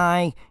skin than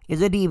I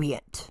is a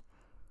deviant.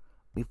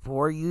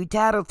 Before you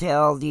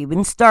tattletales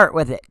even start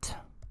with it.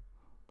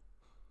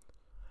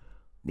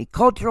 The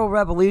Cultural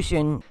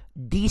Revolution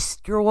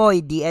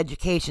destroyed the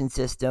education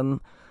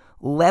system,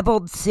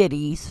 leveled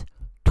cities,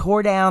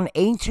 tore down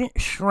ancient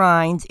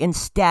shrines and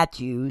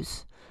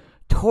statues,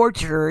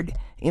 tortured,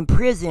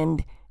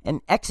 imprisoned,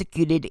 and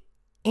executed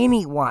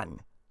anyone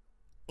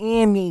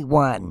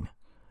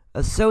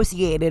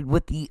associated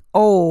with the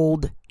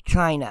old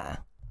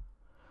China.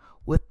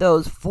 With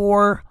those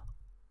 4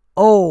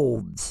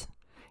 olds,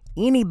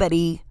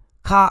 anybody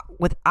caught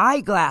with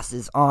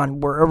eyeglasses on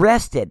were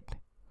arrested.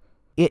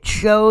 It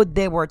showed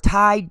they were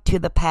tied to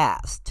the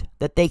past,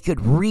 that they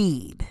could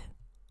read.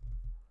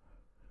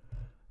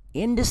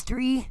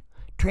 Industry,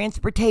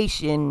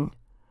 transportation,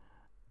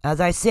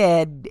 as I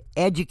said,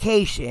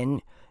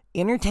 education,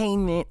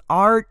 entertainment,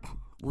 art,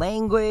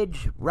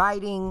 language,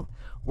 writing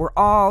were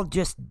all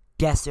just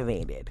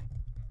decimated.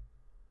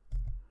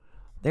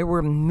 There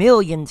were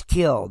millions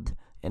killed,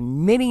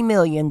 and many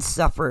millions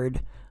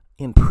suffered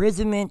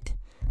imprisonment,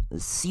 the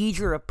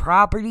seizure of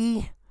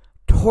property,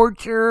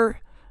 torture,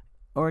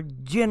 or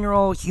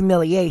general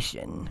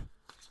humiliation.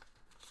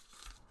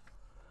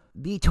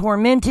 The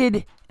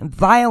tormented and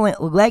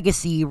violent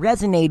legacy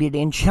resonated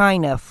in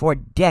China for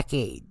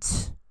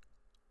decades.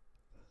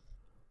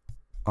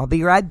 I'll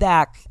be right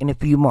back in a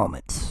few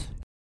moments.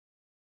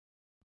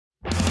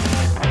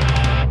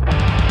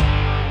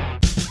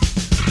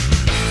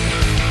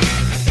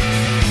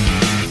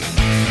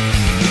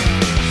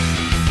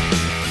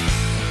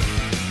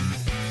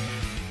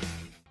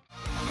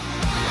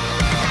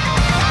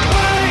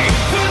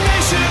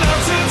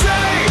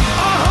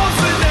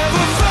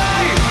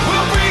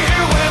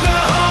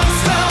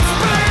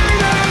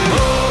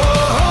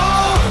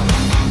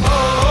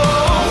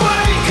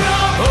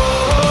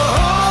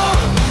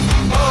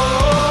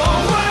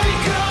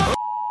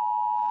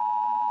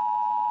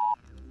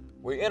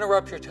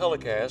 Interrupt your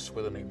telecast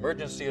with an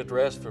emergency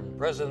address from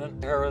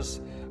President Harris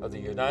of the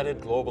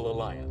United Global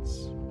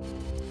Alliance.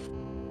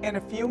 In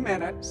a few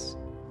minutes,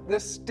 the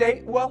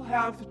state will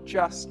have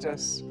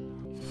justice.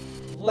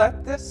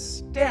 Let this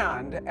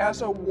stand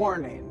as a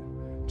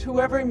warning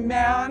to every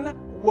man,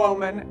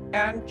 woman,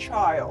 and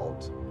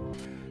child.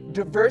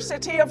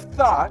 Diversity of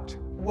thought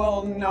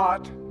will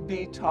not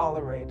be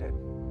tolerated.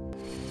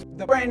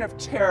 The reign of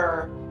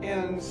terror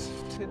ends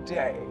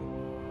today.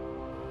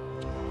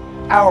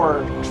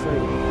 Our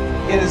truth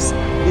is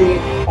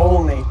the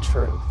only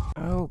truth.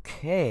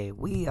 Okay,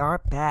 we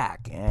are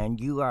back, and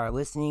you are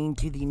listening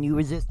to the New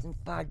Resistance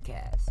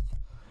podcast.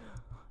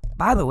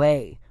 By the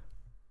way,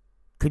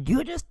 could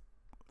you just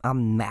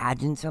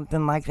imagine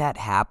something like that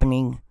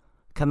happening,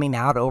 coming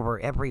out over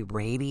every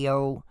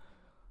radio,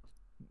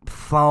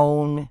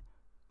 phone,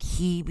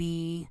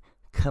 TV,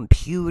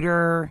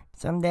 computer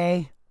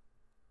someday?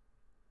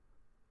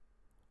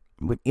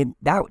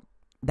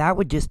 That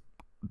would just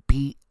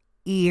be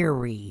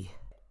eerie.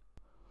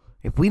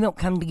 If we don't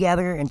come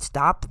together and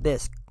stop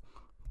this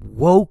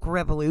woke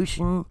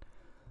revolution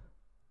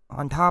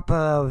on top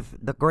of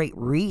the Great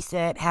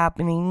Reset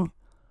happening,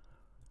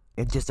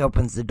 it just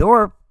opens the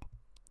door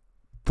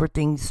for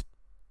things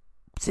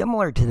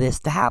similar to this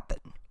to happen.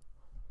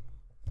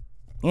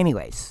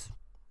 Anyways,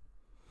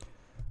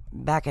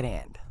 back at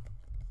hand.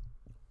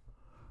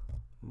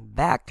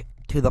 Back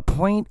to the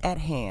point at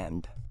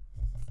hand.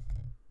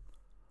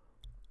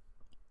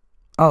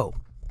 Oh,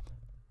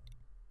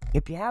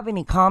 if you have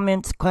any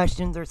comments,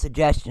 questions, or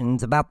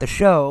suggestions about the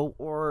show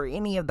or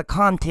any of the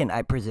content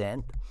I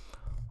present,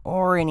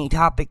 or any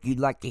topic you'd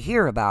like to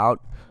hear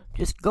about,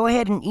 just go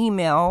ahead and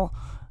email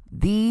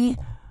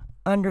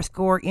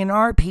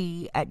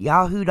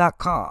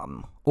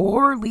the_NRP@yahoo.com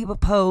or leave a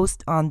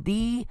post on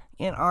the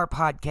NR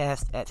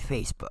Podcast at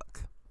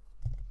Facebook.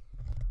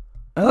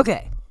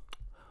 Okay.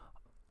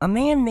 A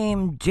man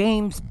named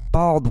James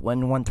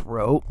Baldwin once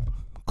wrote,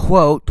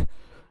 quote,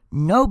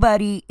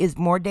 "Nobody is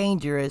more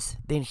dangerous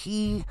than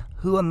he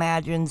who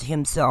imagines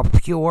himself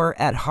pure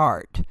at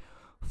heart,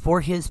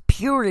 for his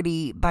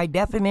purity by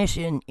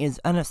definition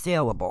is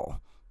unassailable."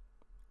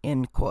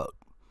 End quote.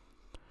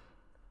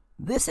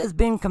 This has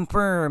been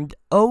confirmed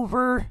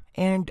over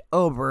and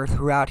over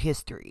throughout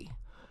history.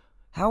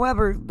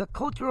 However, the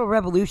Cultural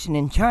Revolution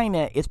in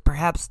China is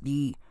perhaps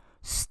the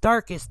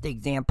starkest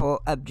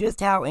example of just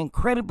how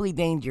incredibly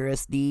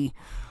dangerous the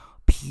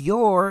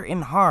pure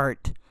in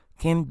heart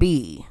can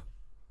be.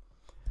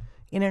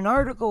 In an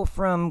article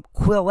from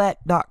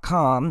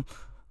Quillette.com,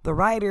 the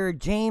writer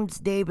James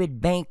David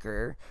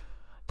Banker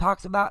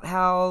talks about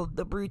how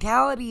the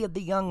brutality of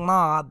the young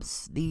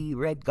mobs, the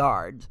Red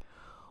Guards,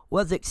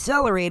 was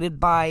accelerated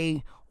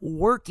by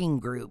working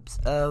groups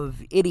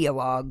of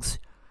ideologues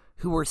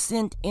who were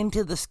sent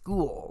into the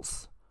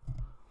schools.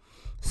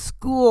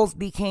 Schools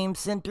became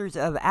centers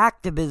of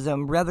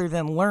activism rather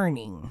than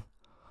learning,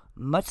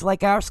 much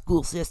like our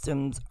school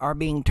systems are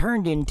being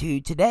turned into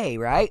today,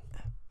 right?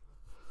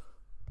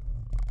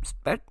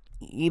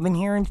 Even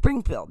here in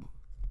Springfield.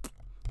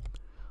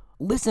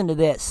 Listen to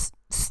this.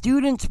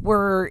 Students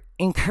were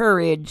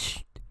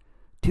encouraged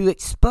to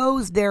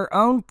expose their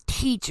own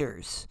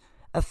teachers,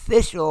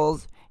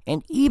 officials,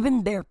 and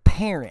even their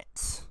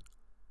parents.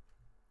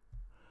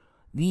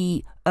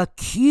 The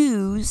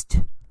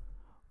accused,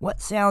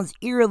 what sounds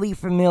eerily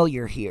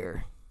familiar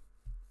here,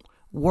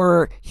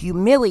 were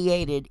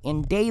humiliated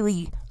in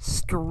daily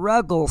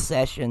struggle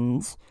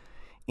sessions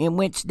in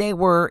which they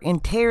were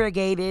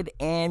interrogated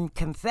and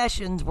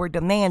confessions were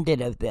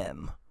demanded of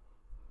them.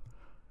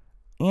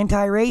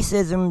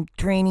 Anti-racism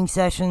training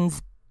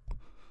sessions,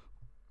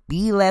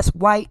 be less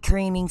white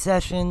training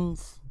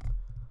sessions.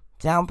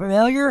 Sound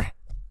familiar?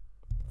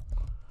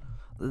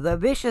 The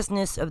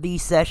viciousness of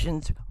these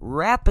sessions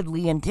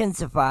rapidly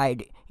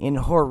intensified in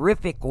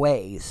horrific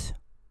ways.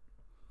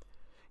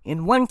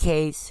 In one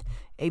case,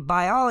 a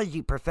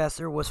biology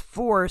professor was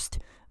forced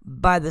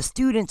by the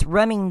students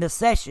running the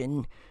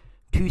session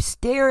to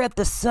stare at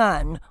the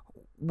sun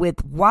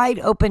with wide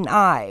open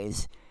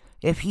eyes.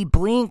 If he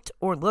blinked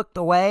or looked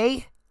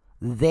away,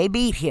 they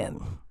beat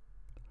him.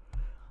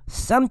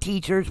 Some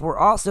teachers were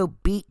also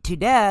beat to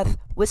death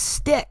with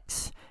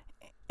sticks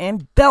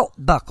and belt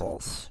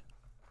buckles.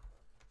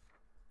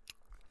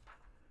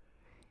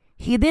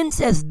 He then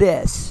says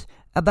this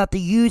about the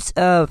use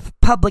of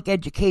public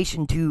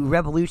education to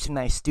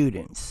revolutionize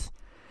students.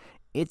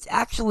 It's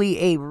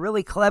actually a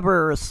really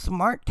clever,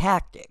 smart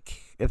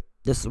tactic, if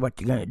this is what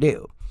you're going to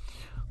do.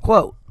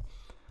 Quote,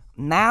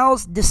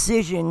 Mao's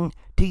decision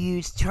to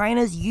use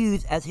China's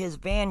youth as his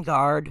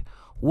vanguard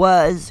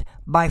was,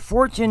 by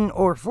fortune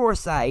or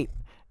foresight,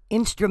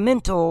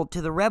 instrumental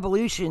to the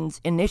revolution's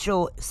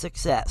initial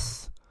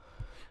success.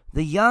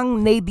 The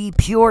young may be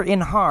pure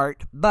in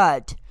heart,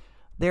 but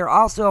they're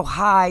also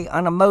high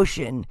on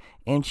emotion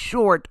and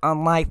short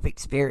on life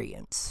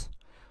experience.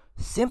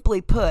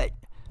 Simply put,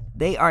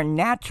 they are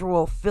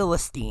natural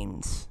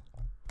Philistines.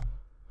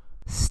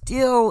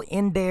 Still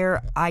in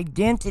their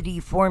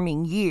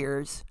identity-forming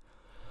years,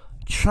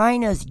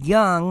 China's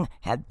young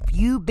had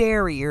few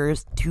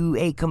barriers to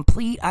a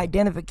complete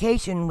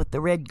identification with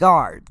the Red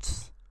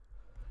Guards.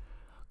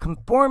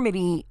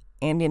 Conformity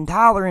and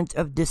intolerance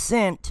of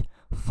dissent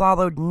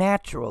followed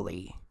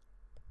naturally.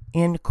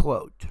 End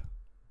quote.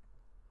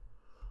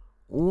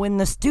 When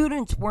the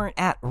students weren't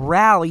at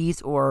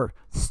rallies or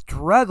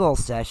struggle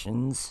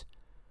sessions,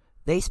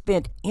 they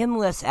spent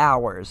endless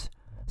hours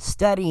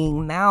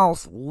studying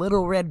Mao's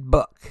Little Red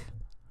Book,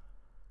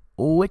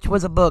 which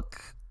was a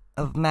book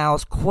of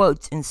Mao's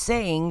quotes and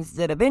sayings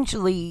that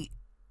eventually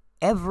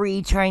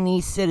every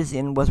Chinese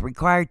citizen was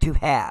required to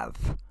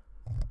have.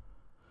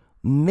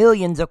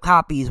 Millions of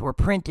copies were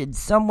printed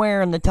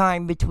somewhere in the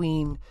time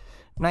between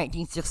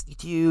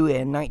 1962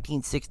 and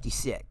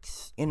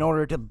 1966 in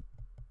order to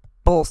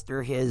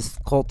bolster his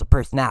cult of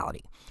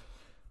personality,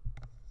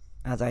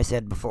 as I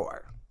said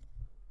before.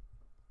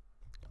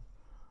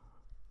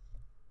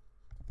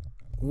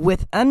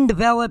 With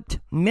undeveloped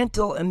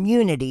mental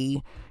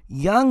immunity,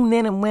 young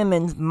men and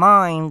women's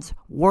minds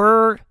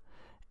were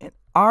and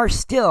are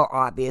still,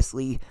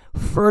 obviously,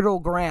 fertile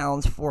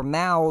grounds for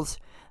Mao's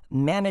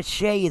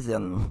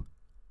Manichaeism,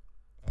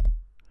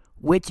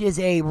 which is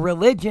a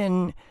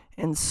religion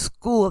and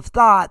school of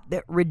thought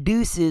that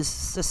reduces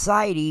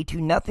society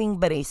to nothing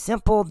but a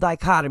simple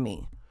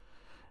dichotomy.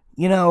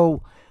 You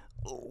know,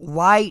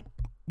 light,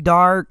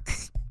 dark,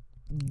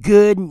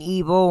 good and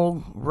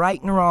evil,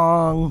 right and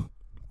wrong,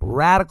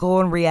 radical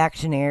and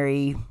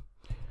reactionary.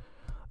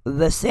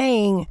 The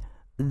saying,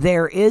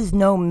 "there is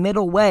no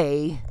middle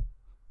way,"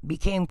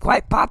 became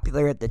quite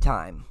popular at the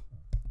time.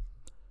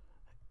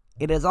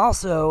 It is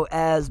also,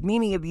 as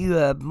many of you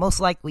have most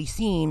likely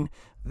seen,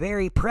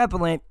 very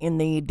prevalent in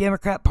the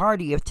Democrat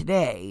Party of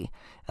today,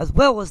 as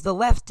well as the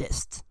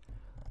leftists,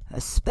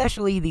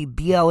 especially the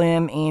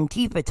BLM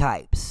Antifa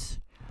types,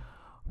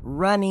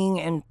 running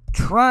and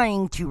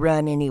trying to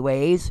run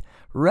anyways,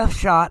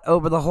 roughshod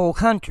over the whole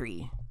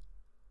country.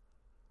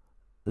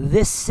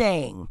 This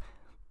saying,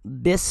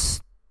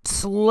 this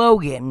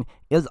slogan,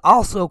 is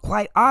also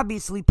quite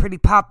obviously pretty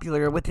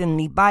popular within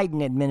the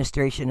Biden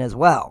administration as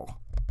well.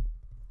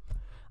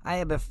 I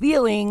have a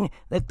feeling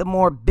that the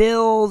more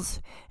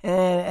bills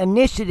and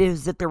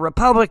initiatives that the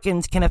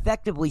Republicans can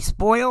effectively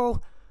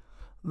spoil,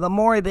 the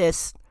more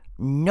this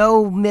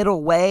no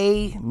middle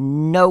way,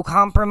 no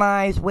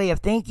compromise way of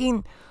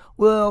thinking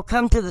will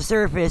come to the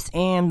surface,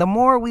 and the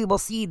more we will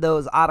see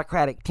those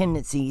autocratic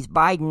tendencies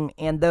Biden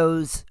and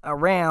those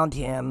around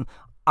him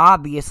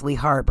obviously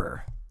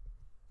harbor.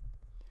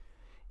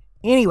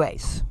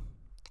 Anyways,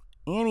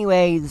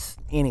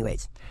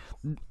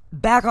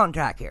 back on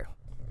track here.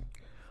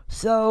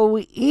 So,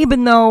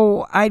 even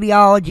though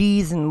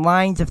ideologies and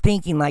lines of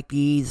thinking like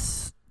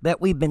these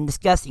that we've been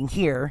discussing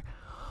here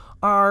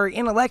are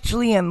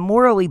intellectually and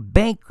morally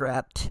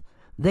bankrupt,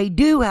 they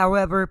do,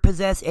 however,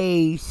 possess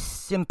a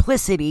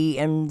simplicity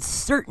and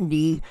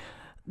certainty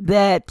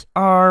that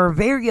are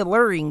very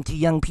alluring to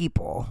young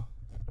people,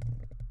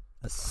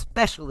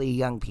 especially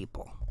young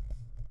people.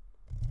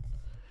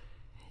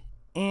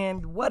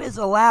 And what has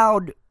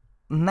allowed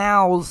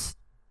Mao's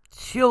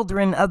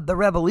children of the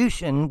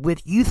revolution,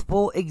 with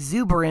youthful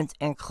exuberance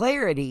and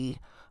clarity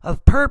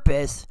of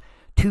purpose,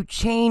 to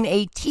chain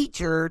a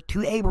teacher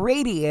to a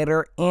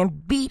radiator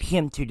and beat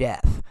him to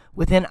death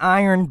with an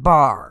iron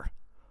bar,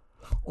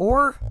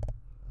 or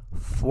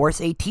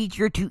force a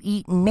teacher to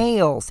eat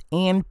nails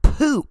and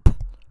poop,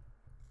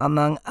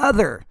 among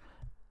other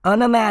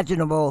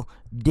unimaginable,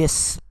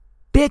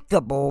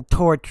 despicable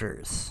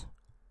tortures.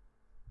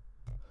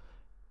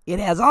 It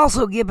has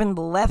also given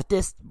the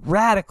leftist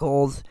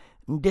radicals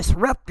and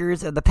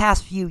disruptors of the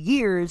past few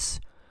years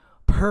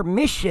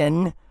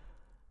permission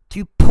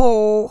to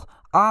pull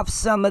off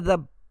some of the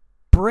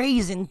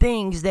brazen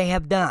things they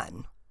have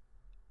done.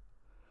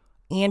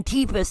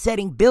 Antifa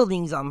setting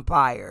buildings on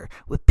fire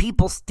with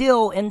people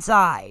still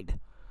inside.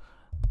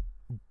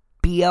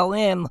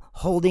 BLM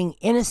holding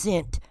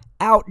innocent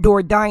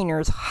outdoor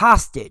diners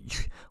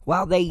hostage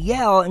while they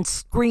yell and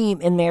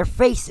scream in their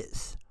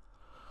faces.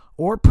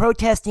 Or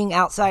protesting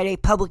outside a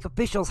public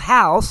official's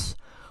house,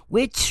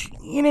 which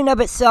in and of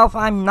itself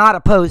I'm not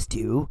opposed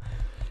to,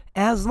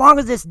 as long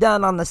as it's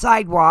done on the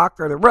sidewalk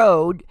or the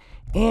road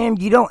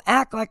and you don't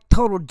act like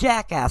total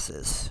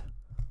jackasses,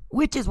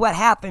 which is what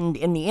happened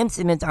in the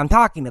incidents I'm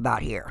talking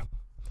about here.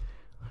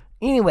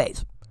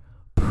 Anyways,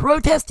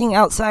 protesting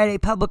outside a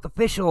public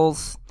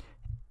official's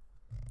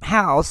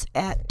house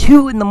at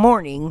 2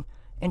 a.m.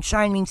 and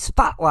shining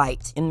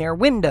spotlights in their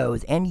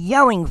windows and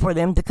yelling for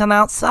them to come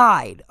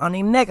outside on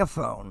a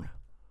megaphone.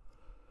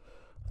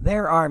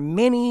 There are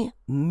many,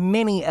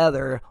 many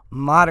other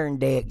modern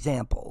day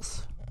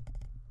examples.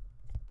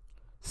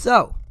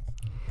 So,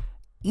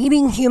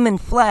 eating human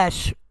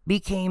flesh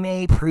became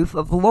a proof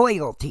of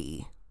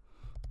loyalty.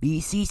 The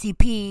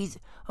CCP's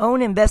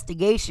own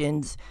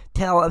investigations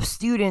tell of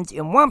students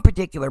in one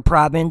particular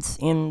province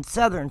in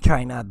southern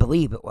China, I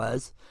believe it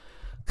was,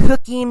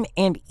 cooking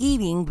and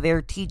eating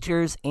their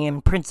teachers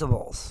and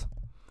principals.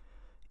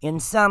 In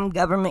some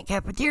government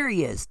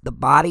cafeterias, the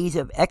bodies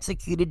of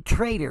executed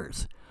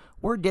traitors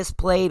were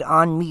displayed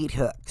on meat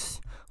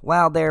hooks,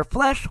 while their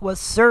flesh was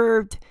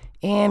served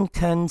and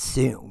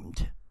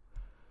consumed.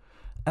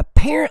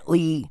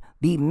 Apparently,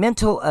 the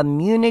mental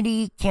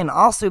immunity can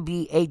also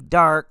be a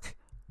dark,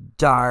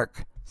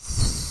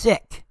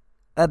 sick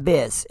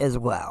abyss as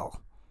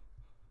well.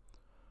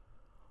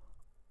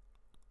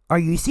 Are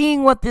you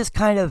seeing what this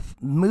kind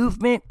of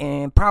movement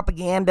and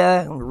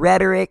propaganda and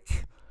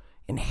rhetoric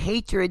and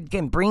hatred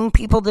can bring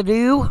people to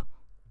do?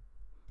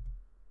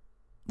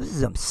 This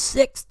is some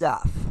sick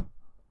stuff.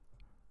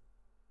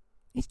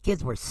 These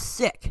kids were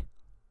sick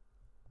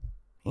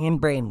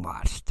and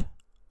brainwashed.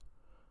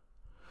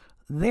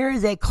 There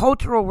is a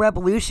cultural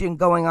revolution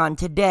going on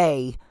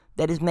today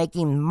that is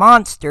making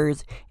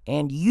monsters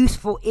and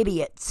useful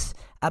idiots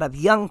out of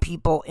young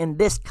people in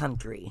this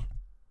country.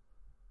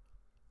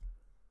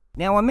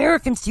 Now,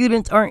 American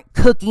students aren't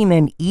cooking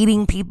and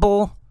eating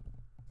people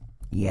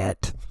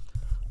yet,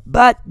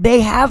 but they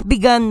have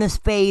begun this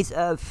phase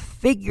of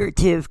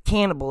figurative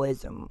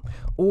cannibalism,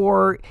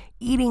 or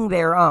eating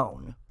their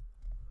own.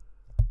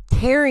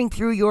 Tearing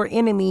through your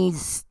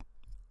enemies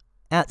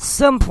at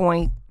some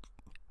point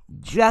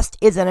just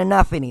isn't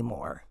enough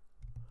anymore.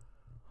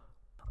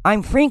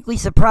 I'm frankly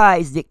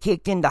surprised it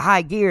kicked into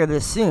high gear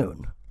this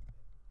soon.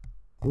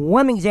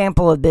 One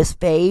example of this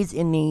phase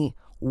in the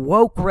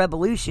woke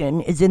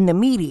revolution is in the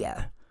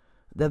media.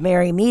 The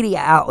very media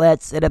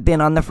outlets that have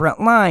been on the front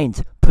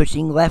lines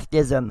pushing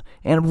leftism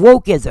and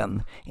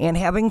wokeism and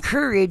have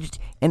encouraged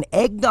and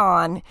egged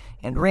on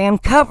and ran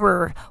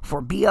cover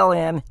for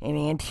BLM and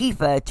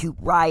Antifa to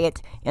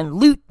riot and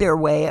loot their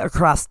way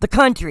across the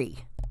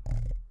country.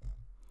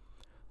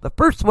 The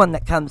first one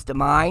that comes to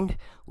mind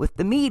with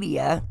the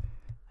media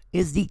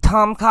is the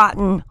Tom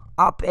Cotton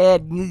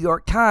op-ed New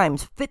York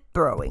Times fit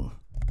throwing.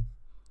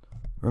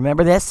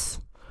 Remember this?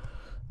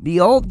 The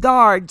old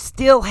guard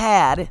still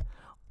had,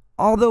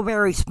 although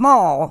very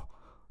small,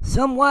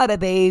 somewhat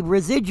of a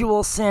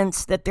residual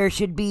sense that there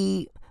should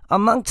be,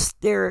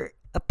 amongst their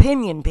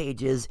opinion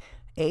pages,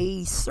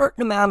 a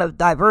certain amount of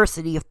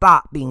diversity of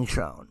thought being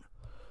shown.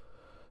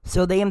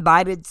 So they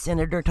invited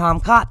Senator Tom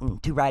Cotton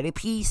to write a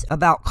piece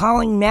about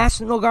calling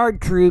National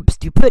Guard troops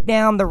to put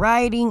down the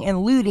rioting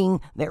and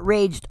looting that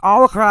raged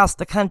all across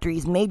the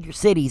country's major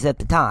cities at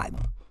the time.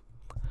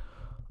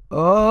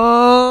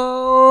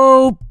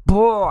 Oh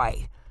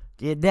boy,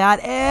 did that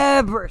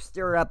ever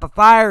stir up a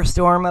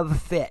firestorm of a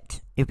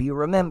fit, if you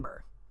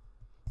remember.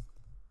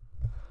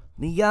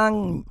 The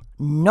young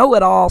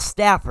know-it-all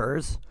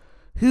staffers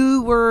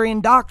who were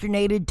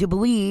indoctrinated to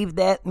believe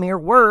that mere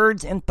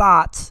words and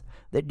thoughts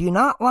that do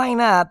not line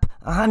up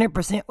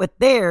 100% with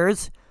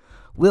theirs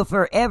will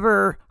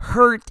forever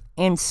hurt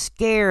and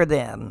scare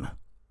them.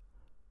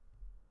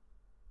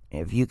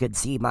 If you could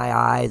see my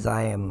eyes,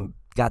 I am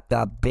got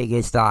the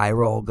biggest eye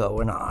roll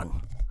going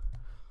on.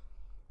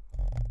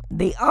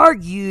 They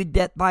argued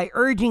that by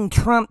urging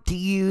Trump to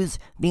use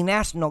the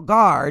National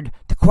Guard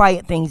to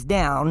quiet things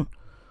down,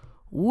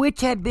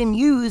 which had been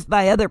used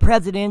by other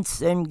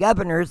presidents and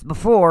governors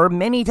before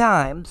many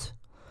times,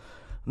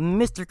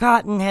 Mr.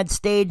 Cotton had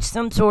staged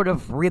some sort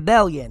of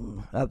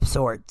rebellion of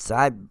sorts.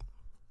 I'm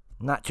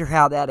not sure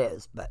how that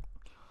is, but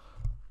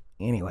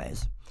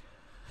anyways.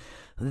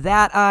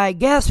 That, I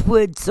guess,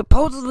 would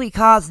supposedly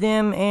cause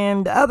them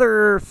and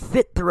other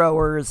fit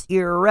throwers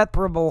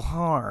irreparable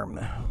harm.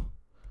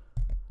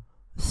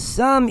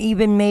 Some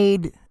even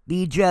made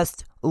the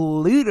just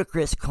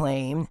ludicrous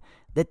claim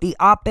that the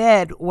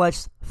op-ed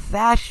was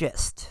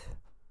fascist.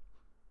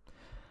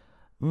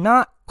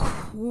 Not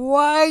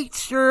quite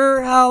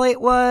sure how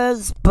it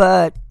was,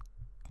 but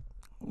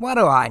what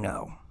do I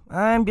know?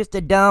 I'm just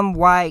a dumb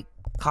white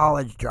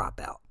college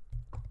dropout.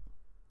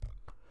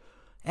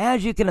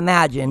 As you can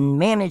imagine,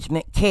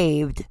 management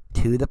caved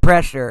to the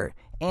pressure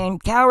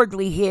and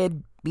cowardly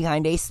hid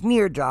behind a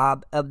smear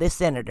job of the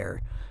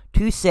senator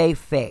to save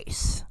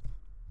face.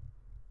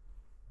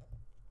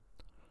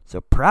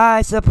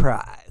 Surprise,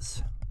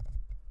 surprise.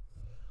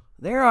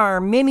 There are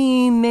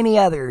many, many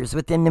others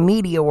within the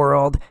media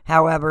world.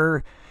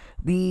 However,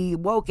 the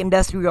woke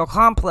industrial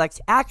complex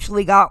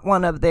actually got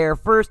one of their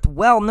first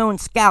well-known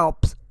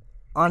scalps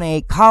on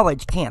a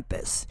college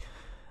campus.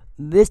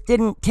 This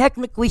didn't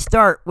technically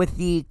start with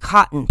the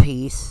Cotton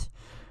piece.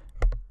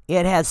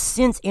 It has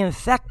since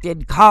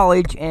infected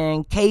college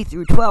and K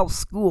through 12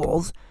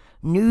 schools,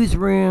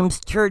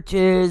 newsrooms,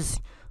 churches,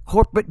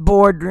 corporate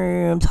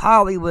boardrooms,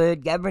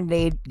 Hollywood,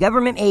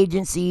 government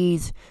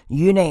agencies,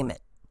 you name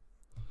it.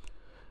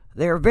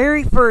 Their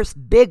very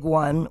first big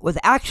one was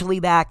actually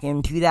back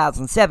in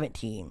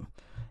 2017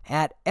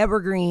 at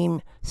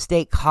Evergreen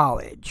State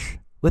College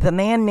with a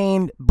man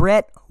named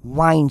Brett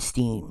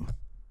Weinstein.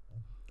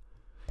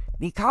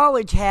 The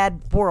college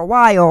had, for a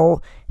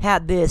while,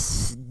 had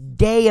this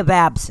day of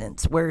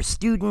absence where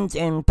students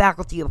and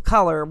faculty of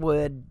color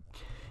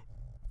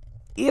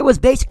it was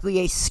basically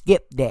a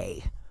skip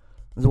day,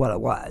 is what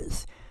it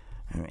was.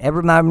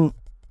 Everyone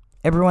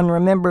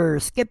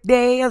remembers skip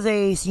day as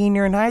a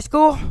senior in high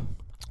school?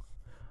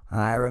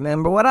 I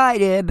remember what I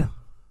did.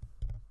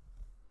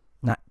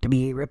 Not to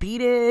be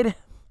repeated.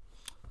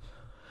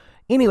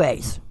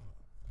 Anyways,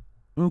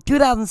 in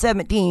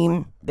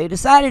 2017, they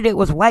decided it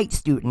was white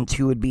students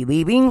who would be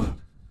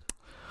leaving.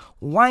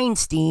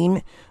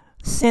 Weinstein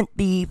sent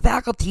the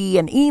faculty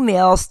an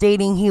email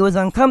stating he was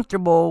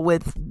uncomfortable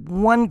with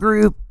one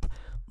group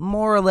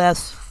more or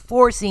less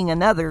forcing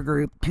another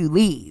group to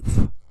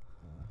leave.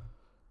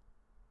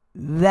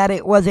 That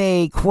it was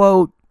a,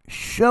 quote,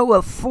 show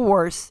of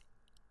force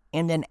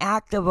and an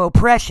act of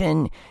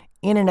oppression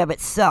in and of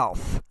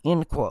itself,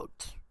 end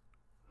quote.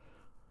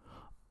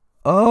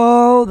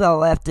 Oh, the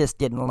leftists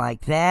didn't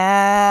like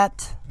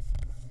that.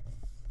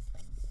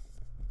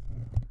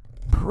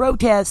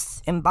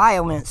 Protests and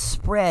violence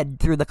spread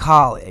through the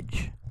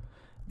college.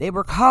 They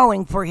were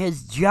calling for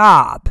his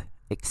job,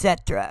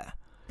 etc.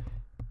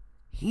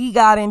 He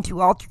got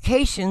into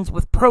altercations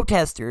with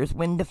protesters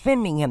when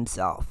defending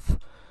himself.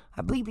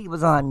 I believe he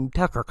was on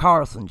Tucker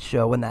Carlson's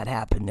show when that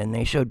happened, and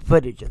they showed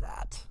footage of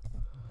that.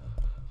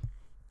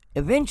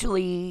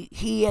 Eventually,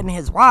 he and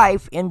his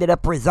wife ended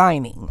up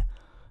resigning.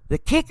 The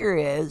kicker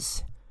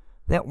is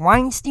that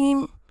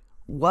Weinstein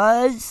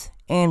was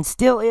and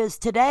still is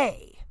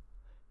today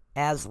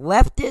as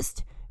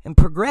leftist and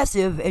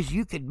progressive as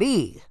you could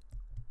be.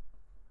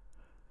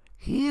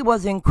 He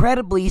was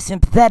incredibly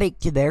sympathetic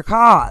to their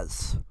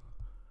cause.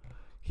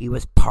 He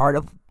was part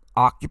of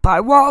Occupy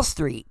Wall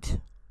Street.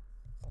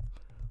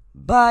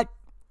 But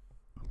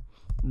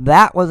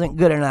that wasn't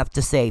good enough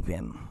to save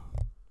him.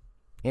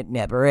 It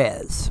never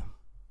is.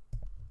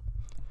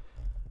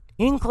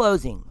 In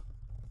closing,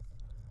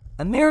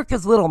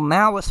 America's little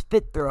Maoist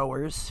fit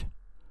throwers,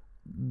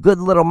 good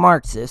little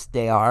Marxists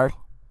they are,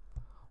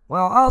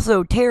 while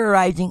also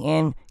terrorizing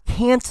and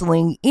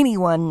canceling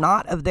anyone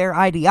not of their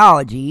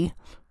ideology,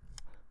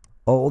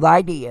 old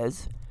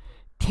ideas,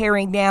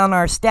 tearing down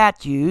our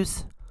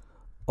statues,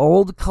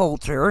 old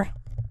culture,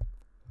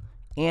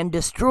 and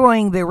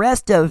destroying the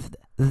rest of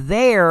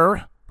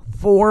their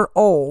four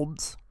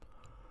olds,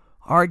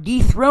 are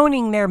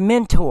dethroning their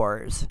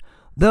mentors,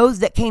 those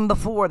that came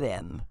before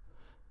them,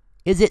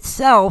 is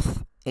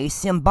itself a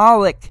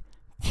symbolic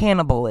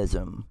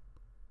cannibalism.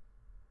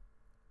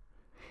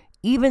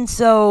 Even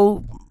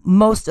so,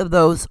 most of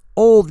those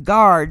old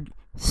guard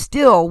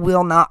still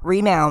will not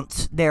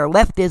renounce their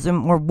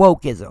leftism or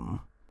wokeism.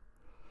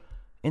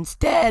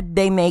 Instead,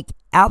 they make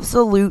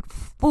absolute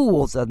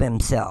fools of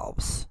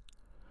themselves.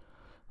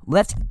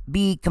 Let's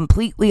be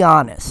completely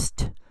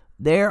honest.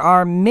 There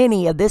are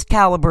many of this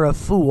caliber of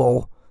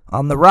fool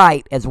on the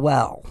right as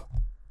well.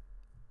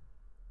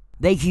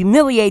 They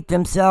humiliate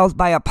themselves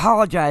by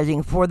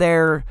apologizing for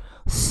their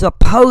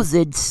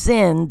supposed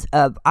sins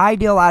of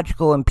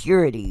ideological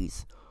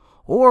impurities,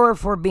 or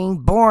for being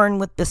born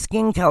with the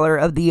skin color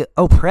of the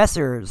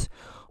oppressors,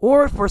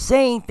 or for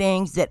saying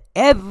things that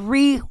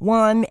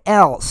everyone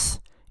else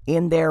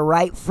in their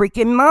right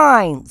freaking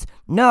minds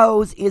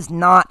knows is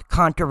not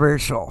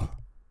controversial.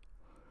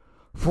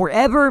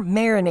 Forever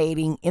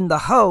marinating in the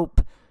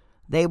hope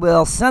they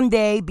will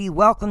someday be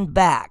welcomed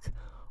back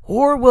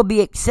or will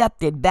be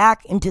accepted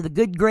back into the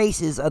good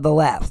graces of the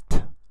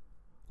left,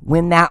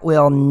 when that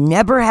will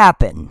never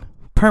happen,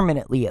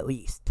 permanently at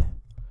least.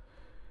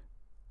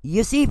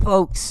 You see,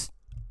 folks,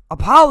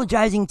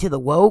 apologizing to the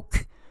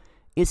woke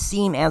is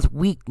seen as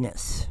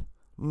weakness,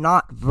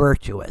 not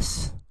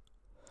virtuous.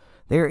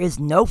 There is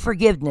no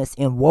forgiveness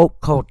in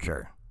woke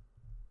culture.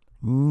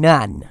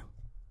 None.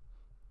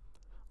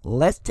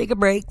 Let's take a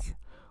break.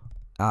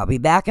 I'll be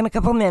back in a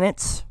couple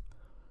minutes.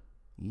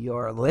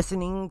 You're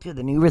listening to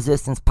the New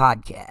Resistance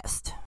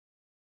Podcast.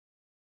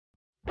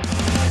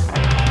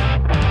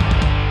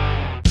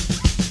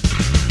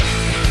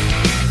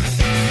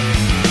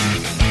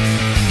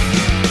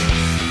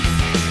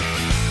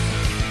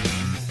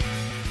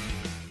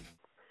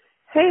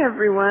 Hey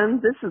everyone,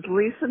 this is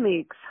Lisa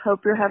Meeks.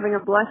 Hope you're having a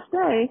blessed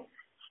day.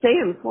 Stay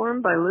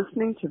informed by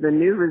listening to the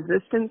New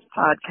Resistance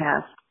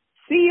Podcast.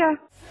 See ya!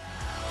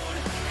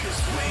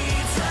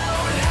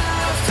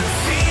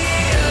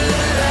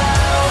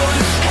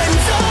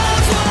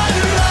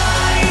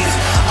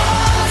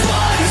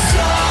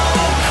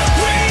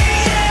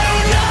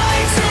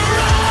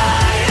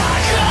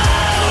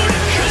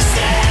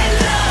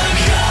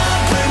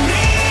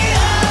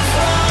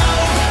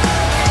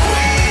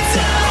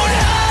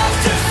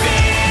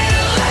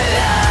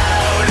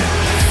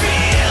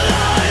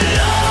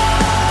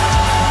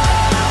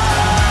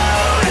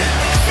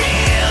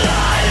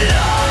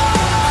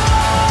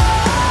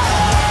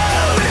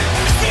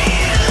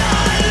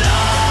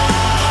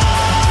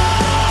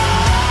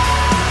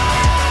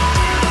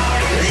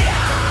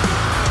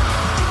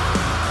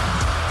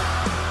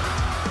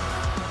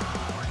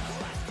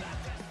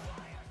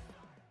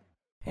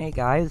 Hey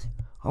guys,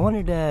 I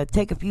wanted to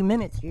take a few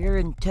minutes here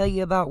and tell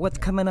you about what's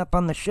coming up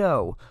on the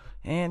show,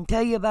 and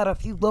tell you about a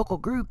few local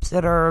groups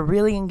that are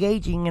really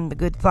engaging in the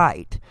good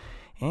fight.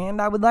 And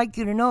I would like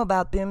you to know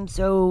about them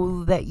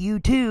so that you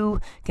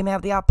too can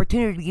have the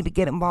opportunity to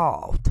get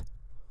involved.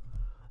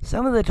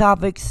 Some of the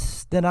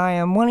topics that I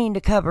am wanting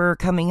to cover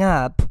coming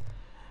up,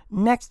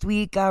 next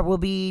week I will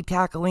be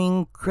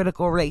tackling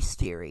critical race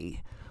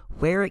theory,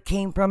 where it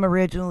came from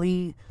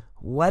originally,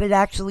 what it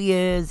actually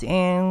is,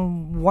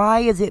 and why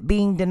is it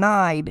being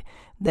denied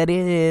that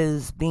it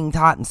is being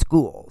taught in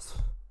schools.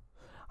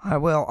 I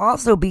will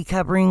also be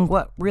covering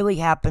what really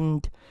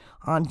happened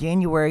on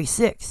January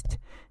 6th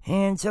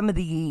and some of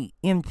the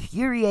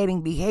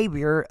infuriating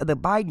behavior of the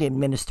Biden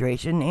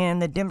administration and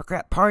the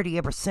Democrat Party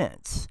ever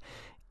since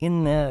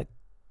in the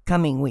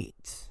coming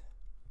weeks.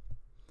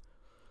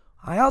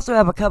 I also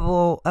have a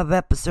couple of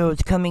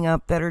episodes coming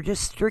up that are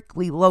just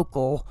strictly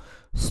local,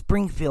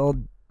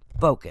 Springfield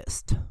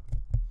focused.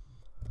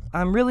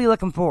 I'm really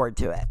looking forward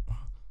to it.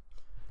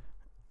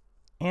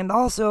 And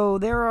also,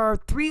 there are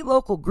 3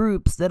 local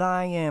groups that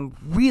I am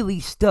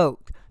really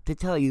stoked to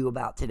tell you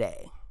about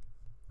today.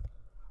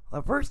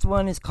 The first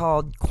one is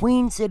called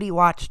Queen City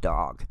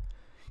Watchdog.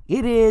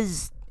 It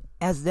is,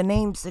 as the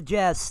name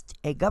suggests,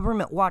 a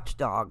government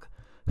watchdog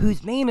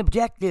whose main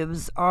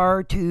objectives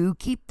are to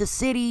keep the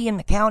city and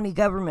the county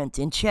governments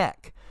in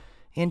check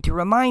and to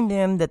remind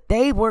them that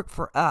they work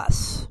for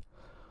us,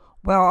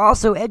 while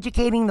also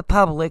educating the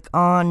public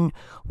on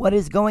what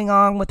is going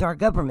on with our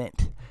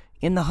government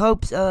in the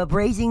hopes of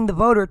raising the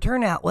voter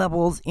turnout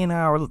levels in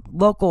our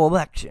local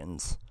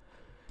elections.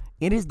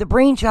 It is the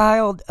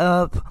brainchild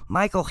of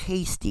Michael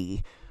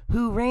Hasty,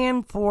 who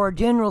ran for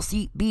General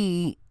Seat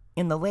B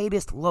in the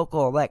latest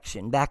local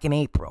election back in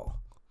April.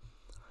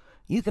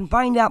 You can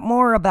find out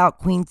more about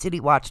Queen City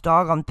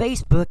Watchdog on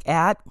Facebook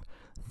at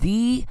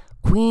The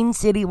Queen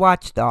City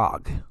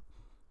Watchdog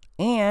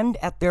and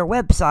at their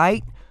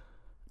website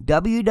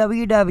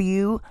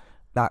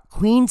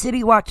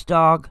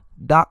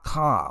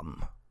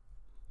www.queencitywatchdog.com.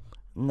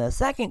 And the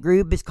second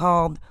group is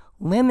called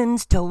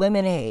Lemons to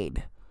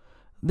Lemonade.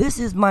 This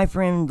is my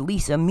friend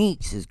Lisa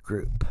Meeks'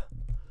 group.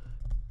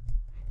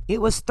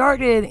 It was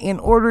started in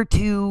order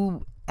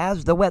to,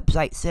 as the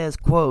website says,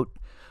 quote,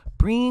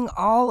 bring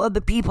all of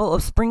the people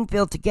of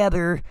Springfield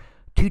together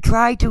to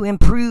try to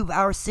improve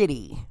our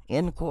city,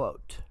 end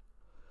quote.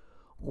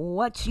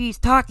 What she's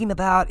talking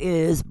about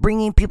is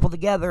bringing people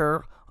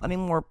together on a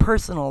more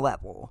personal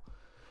level.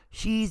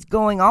 She's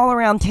going all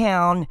around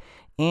town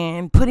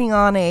and putting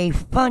on a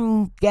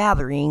fun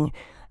gathering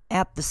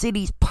at the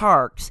city's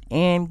parks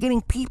and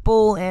getting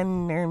people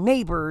and their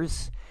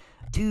neighbors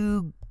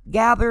to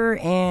gather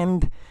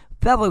and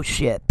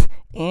fellowship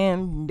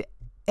and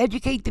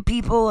educate the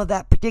people of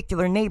that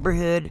particular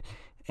neighborhood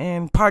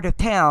and part of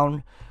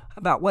town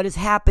about what is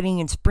happening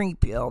in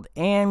Springfield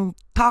and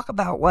talk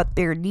about what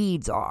their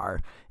needs are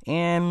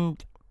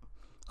and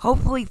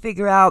hopefully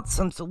figure out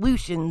some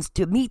solutions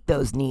to meet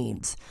those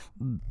needs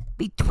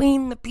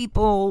between the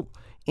people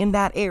in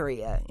that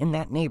area, in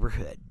that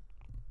neighborhood.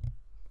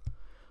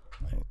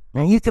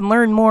 Now you can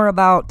learn more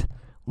about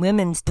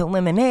Lemons to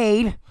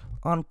Lemonade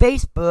on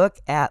Facebook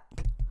at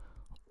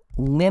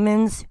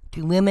Lemons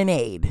to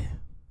Lemonade.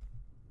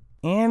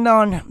 and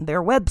on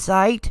their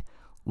website,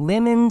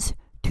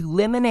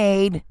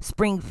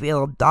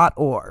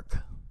 lemons2lemonadespringfield.org.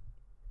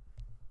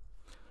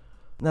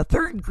 The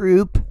third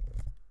group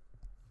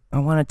I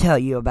want to tell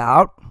you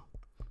about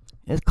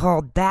is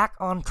called Back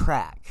on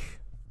Track,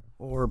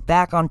 or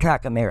Back on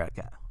Track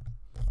America.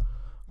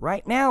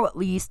 Right now, at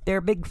least, their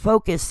big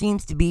focus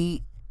seems to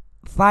be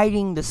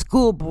fighting the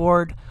school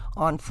board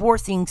on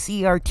forcing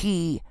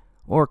CRT,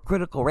 or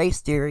critical race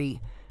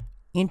theory,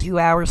 into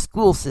our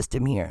school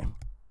system here.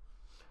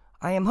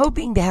 I am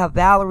hoping to have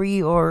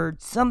Valerie or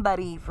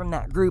somebody from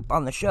that group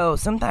on the show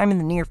sometime in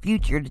the near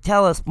future to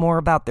tell us more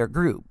about their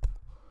group.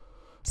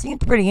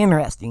 Seems pretty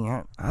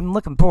interesting. I'm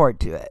looking forward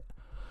to it.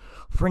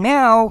 For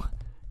now,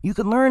 you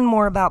can learn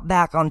more about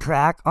Back on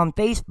Track on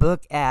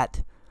Facebook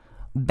at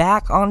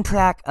Back on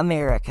Track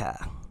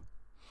America.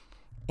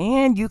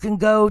 And you can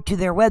go to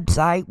their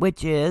website,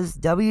 which is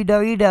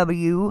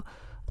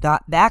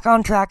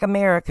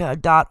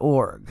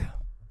www.backontrackamerica.org.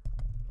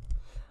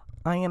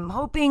 I am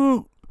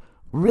hoping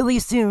really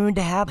soon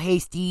to have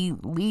Hasty,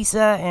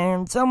 Lisa,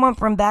 and someone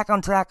from Back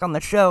on Track on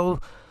the show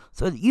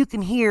so that you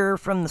can hear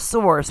from the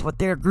source what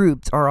their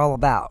groups are all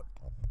about.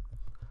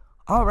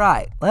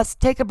 Alright, let's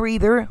take a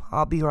breather.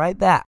 I'll be right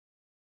back.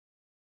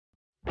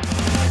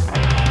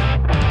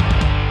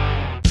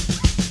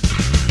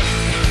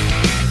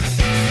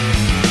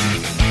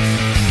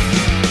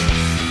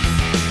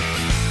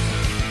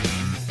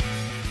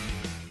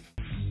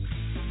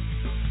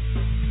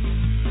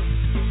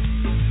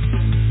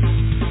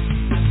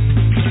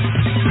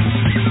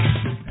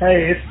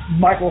 Hey, it's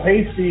Michael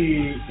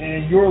Hasty,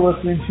 and you're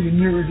listening to the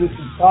New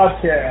Resistance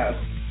Podcast.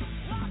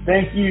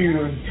 Thank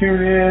you, and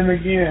tune in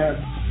again.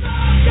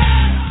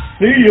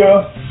 See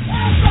ya!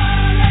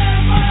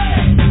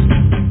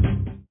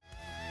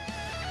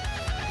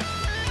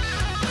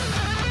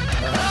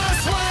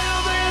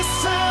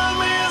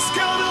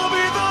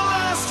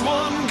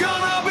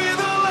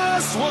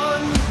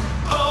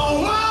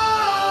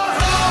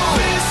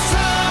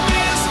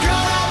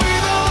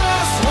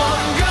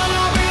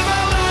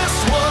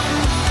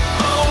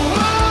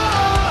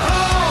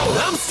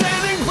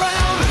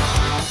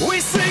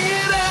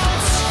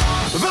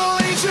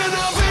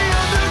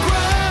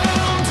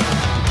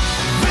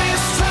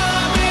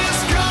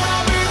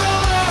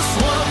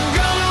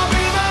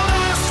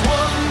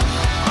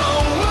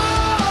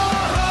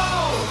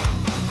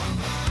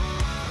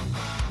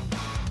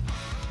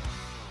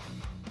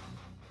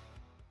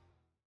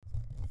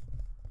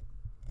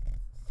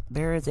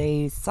 There is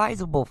a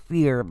sizable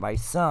fear by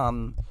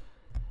some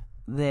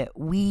that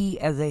we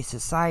as a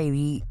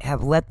society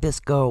have let this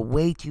go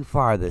way too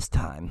far this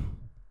time.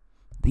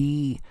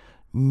 The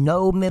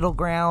no middle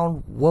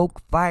ground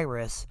woke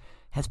virus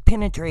has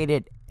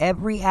penetrated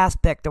every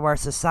aspect of our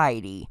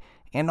society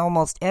and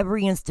almost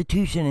every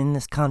institution in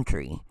this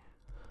country.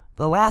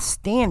 The last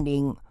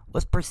standing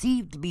was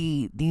perceived to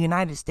be the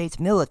United States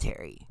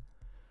military.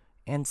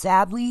 And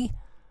sadly,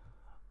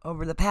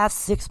 over the past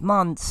 6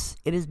 months,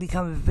 it has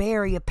become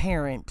very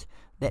apparent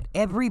that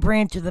every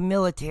branch of the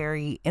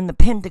military in the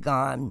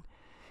Pentagon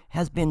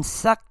has been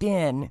sucked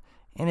in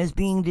and is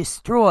being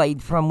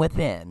destroyed from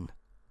within.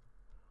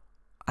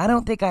 I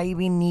don't think I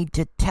even need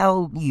to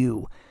tell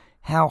you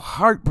how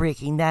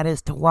heartbreaking that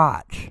is to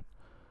watch,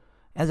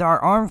 as our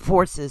armed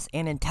forces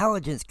and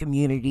intelligence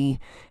community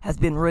has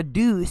been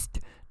reduced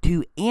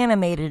to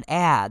animated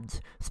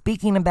ads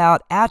speaking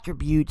about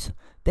attributes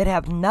that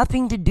have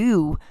nothing to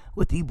do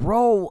with the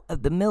role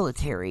of the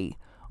military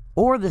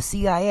or the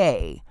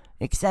CIA,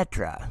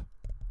 etc.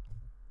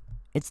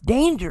 It's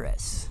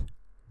dangerous.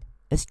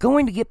 It's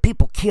going to get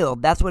people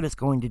killed. That's what it's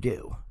going to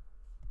do.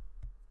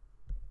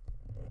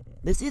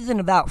 This isn't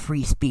about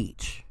free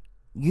speech,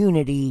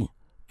 unity,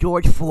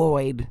 George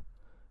Floyd,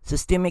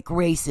 systemic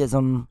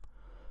racism,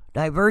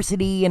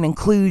 diversity and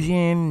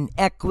inclusion,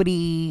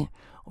 equity,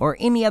 or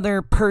any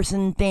other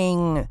person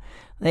thing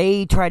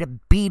they try to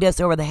beat us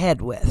over the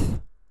head with.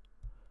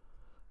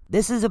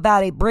 This is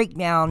about a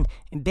breakdown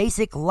in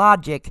basic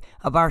logic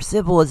of our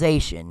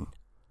civilization.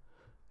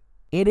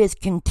 It is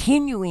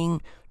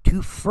continuing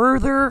to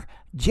further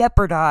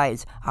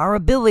jeopardize our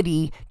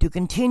ability to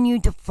continue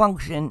to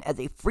function as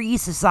a free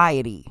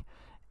society,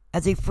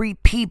 as a free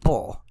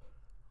people,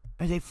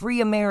 as a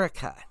free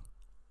America.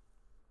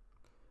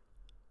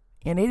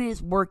 And it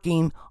is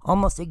working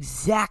almost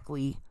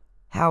exactly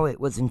how it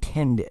was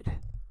intended.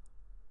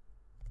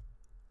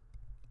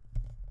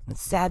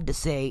 It's sad to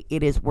say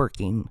it is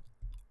working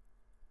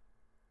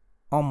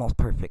almost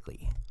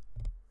perfectly.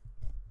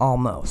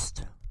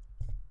 Almost.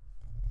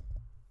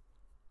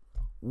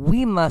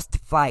 We must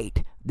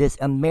fight this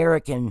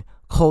American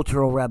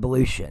cultural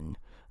revolution,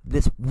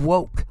 this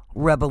woke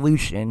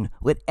revolution,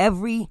 with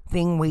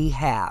everything we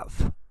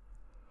have.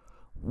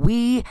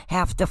 We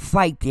have to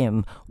fight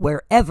them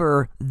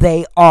wherever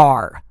they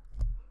are.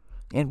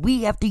 And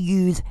we have to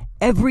use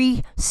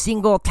every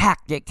single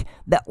tactic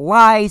that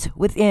lies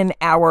within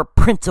our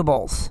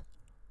principles.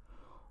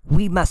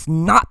 We must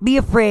not be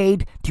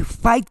afraid to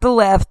fight the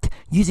left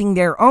using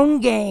their own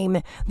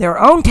game, their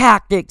own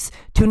tactics,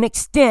 to an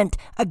extent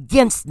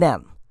against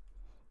them.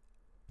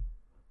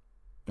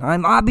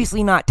 I'm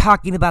obviously not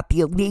talking about the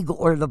illegal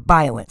or the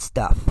violent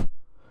stuff.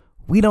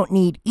 We don't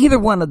need either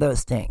one of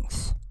those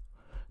things.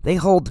 They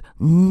hold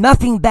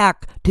nothing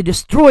back to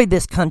destroy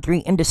this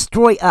country and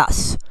destroy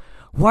us.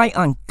 Why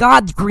on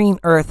God's green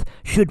earth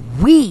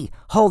should we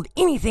hold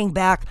anything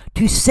back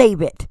to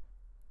save it?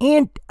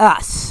 And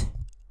us.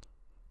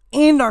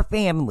 And our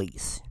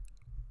families.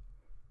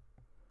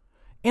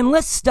 And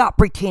let's stop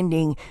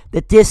pretending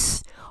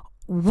that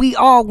we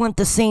all want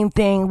the same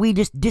thing, we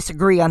just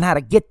disagree on how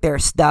to get there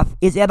stuff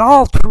is at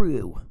all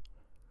true.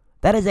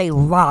 That is a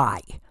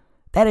lie.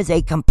 That is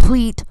a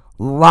complete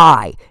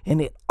lie,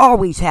 and it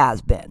always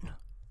has been.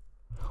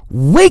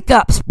 Wake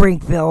up,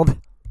 Springfield.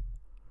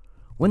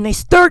 When they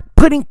start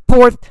putting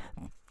forth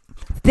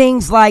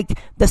things like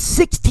the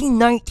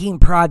 1619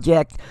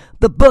 Project,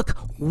 the book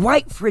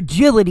White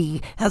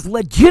Fragility has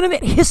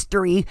legitimate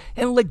history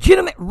and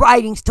legitimate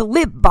writings to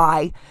live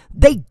by,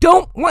 they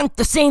don't want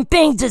the same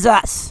things as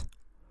us.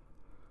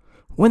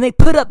 When they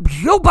put up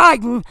Joe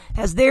Biden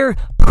as their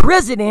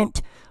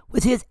president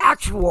with his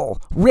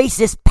actual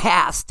racist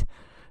past,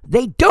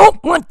 they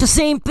don't want the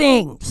same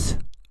things.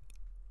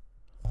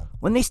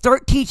 When they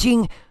start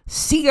teaching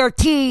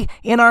CRT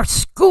in our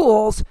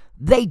schools,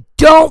 they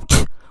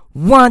don't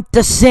want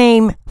the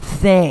same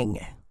thing.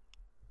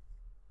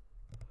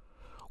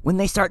 When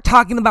they start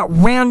talking about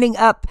rounding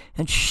up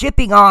and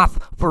shipping off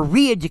for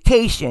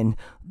re-education,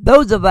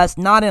 those of us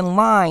not in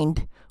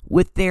line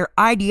with their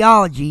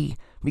ideology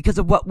because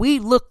of what we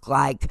look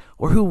like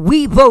or who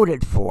we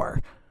voted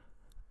for,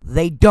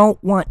 they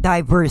don't want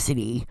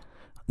diversity.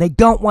 They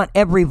don't want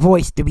every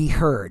voice to be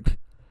heard.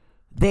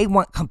 They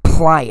want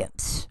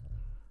compliance.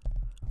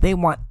 They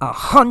want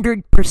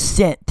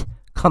 100%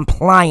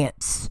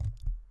 compliance.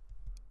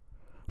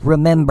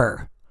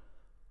 Remember,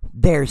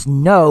 there's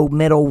no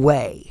middle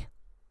way.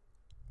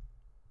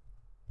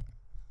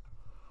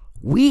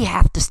 We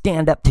have to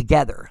stand up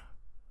together,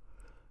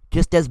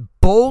 just as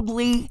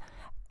boldly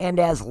and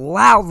as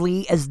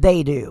loudly as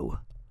they do,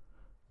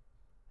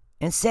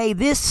 and say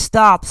this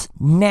stops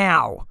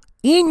now.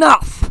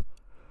 Enough!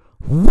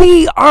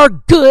 We are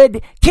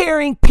good,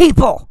 caring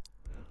people.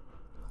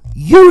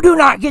 You do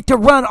not get to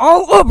run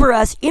all over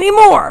us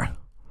anymore.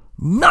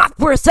 Not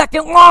for a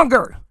second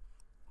longer.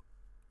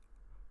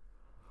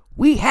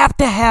 We have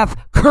to have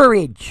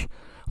courage,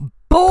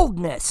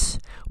 boldness,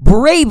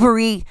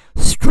 bravery,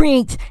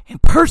 strength,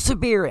 and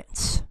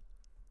perseverance.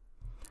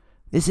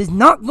 This is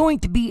not going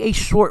to be a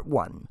short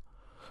one.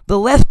 The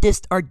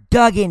leftists are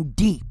dug in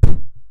deep.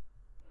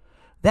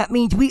 That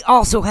means we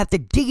also have to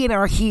dig in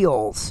our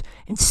heels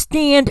and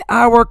stand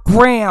our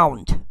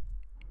ground.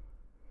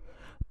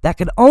 That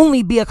can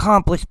only be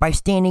accomplished by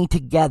standing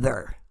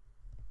together.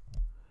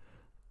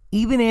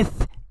 Even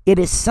if it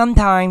is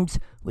sometimes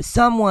with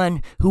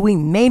someone who we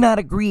may not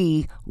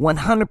agree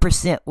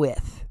 100%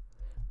 with.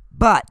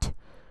 But,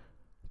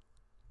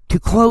 to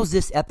close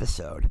this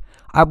episode,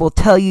 I will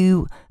tell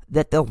you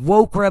that the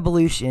woke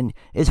revolution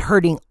is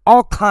hurting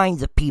all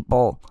kinds of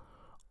people,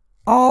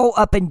 all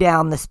up and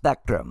down the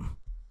spectrum.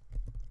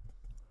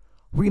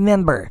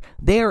 Remember,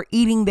 they are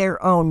eating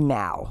their own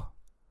now.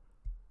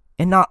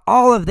 And not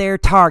all of their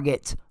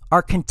targets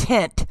are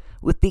content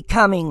with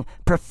becoming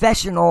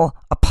professional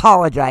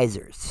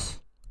apologizers.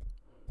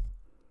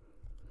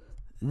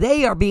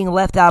 They are being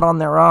left out on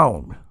their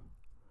own.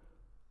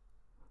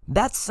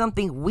 That's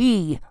something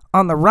we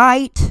on the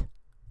right,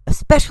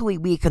 especially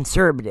we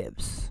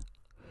conservatives,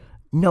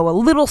 know a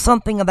little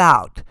something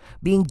about,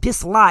 being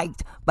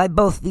disliked by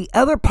both the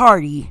other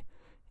party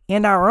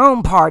and our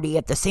own party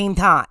at the same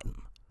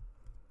time.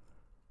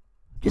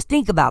 Just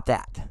think about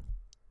that.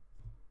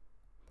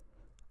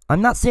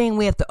 I'm not saying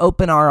we have to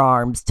open our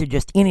arms to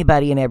just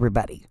anybody and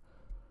everybody,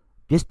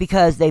 just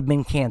because they've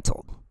been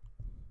canceled.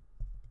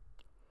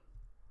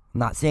 I'm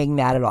not saying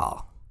that at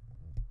all.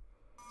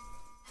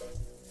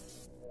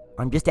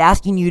 I'm just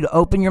asking you to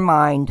open your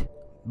mind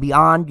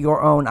beyond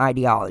your own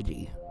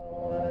ideology.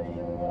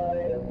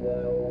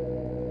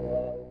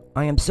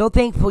 I am so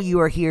thankful you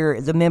are here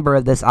as a member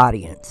of this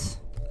audience.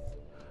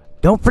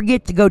 Don't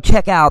forget to go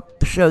check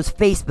out the show's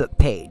Facebook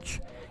page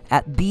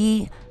at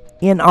The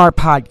NR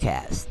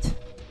Podcast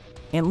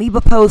and leave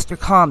a post or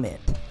comment.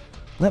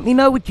 Let me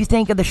know what you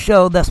think of the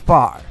show thus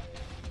far,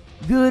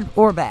 good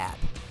or bad.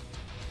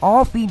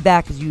 All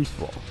feedback is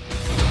useful.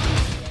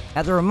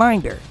 As a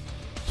reminder,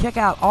 check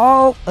out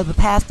all of the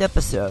past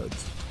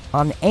episodes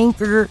on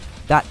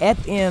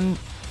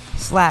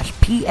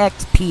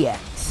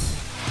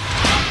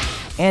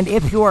anchor.fm/pxpx. And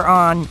if you're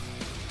on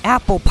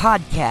Apple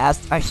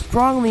Podcasts, I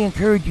strongly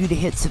encourage you to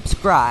hit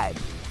subscribe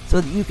so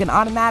that you can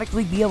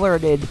automatically be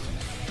alerted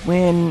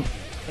when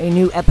a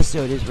new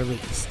episode is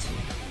released.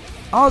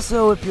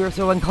 Also, if you're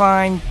so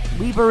inclined,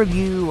 leave a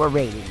review or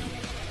rating.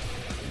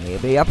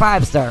 Maybe a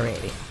 5-star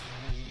rating.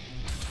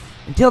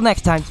 Until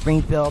next time,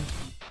 Springfield,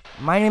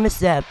 my name is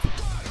Seth,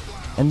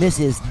 and this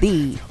is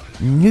the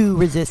New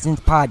Resistance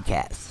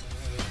Podcast.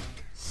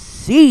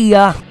 See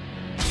ya!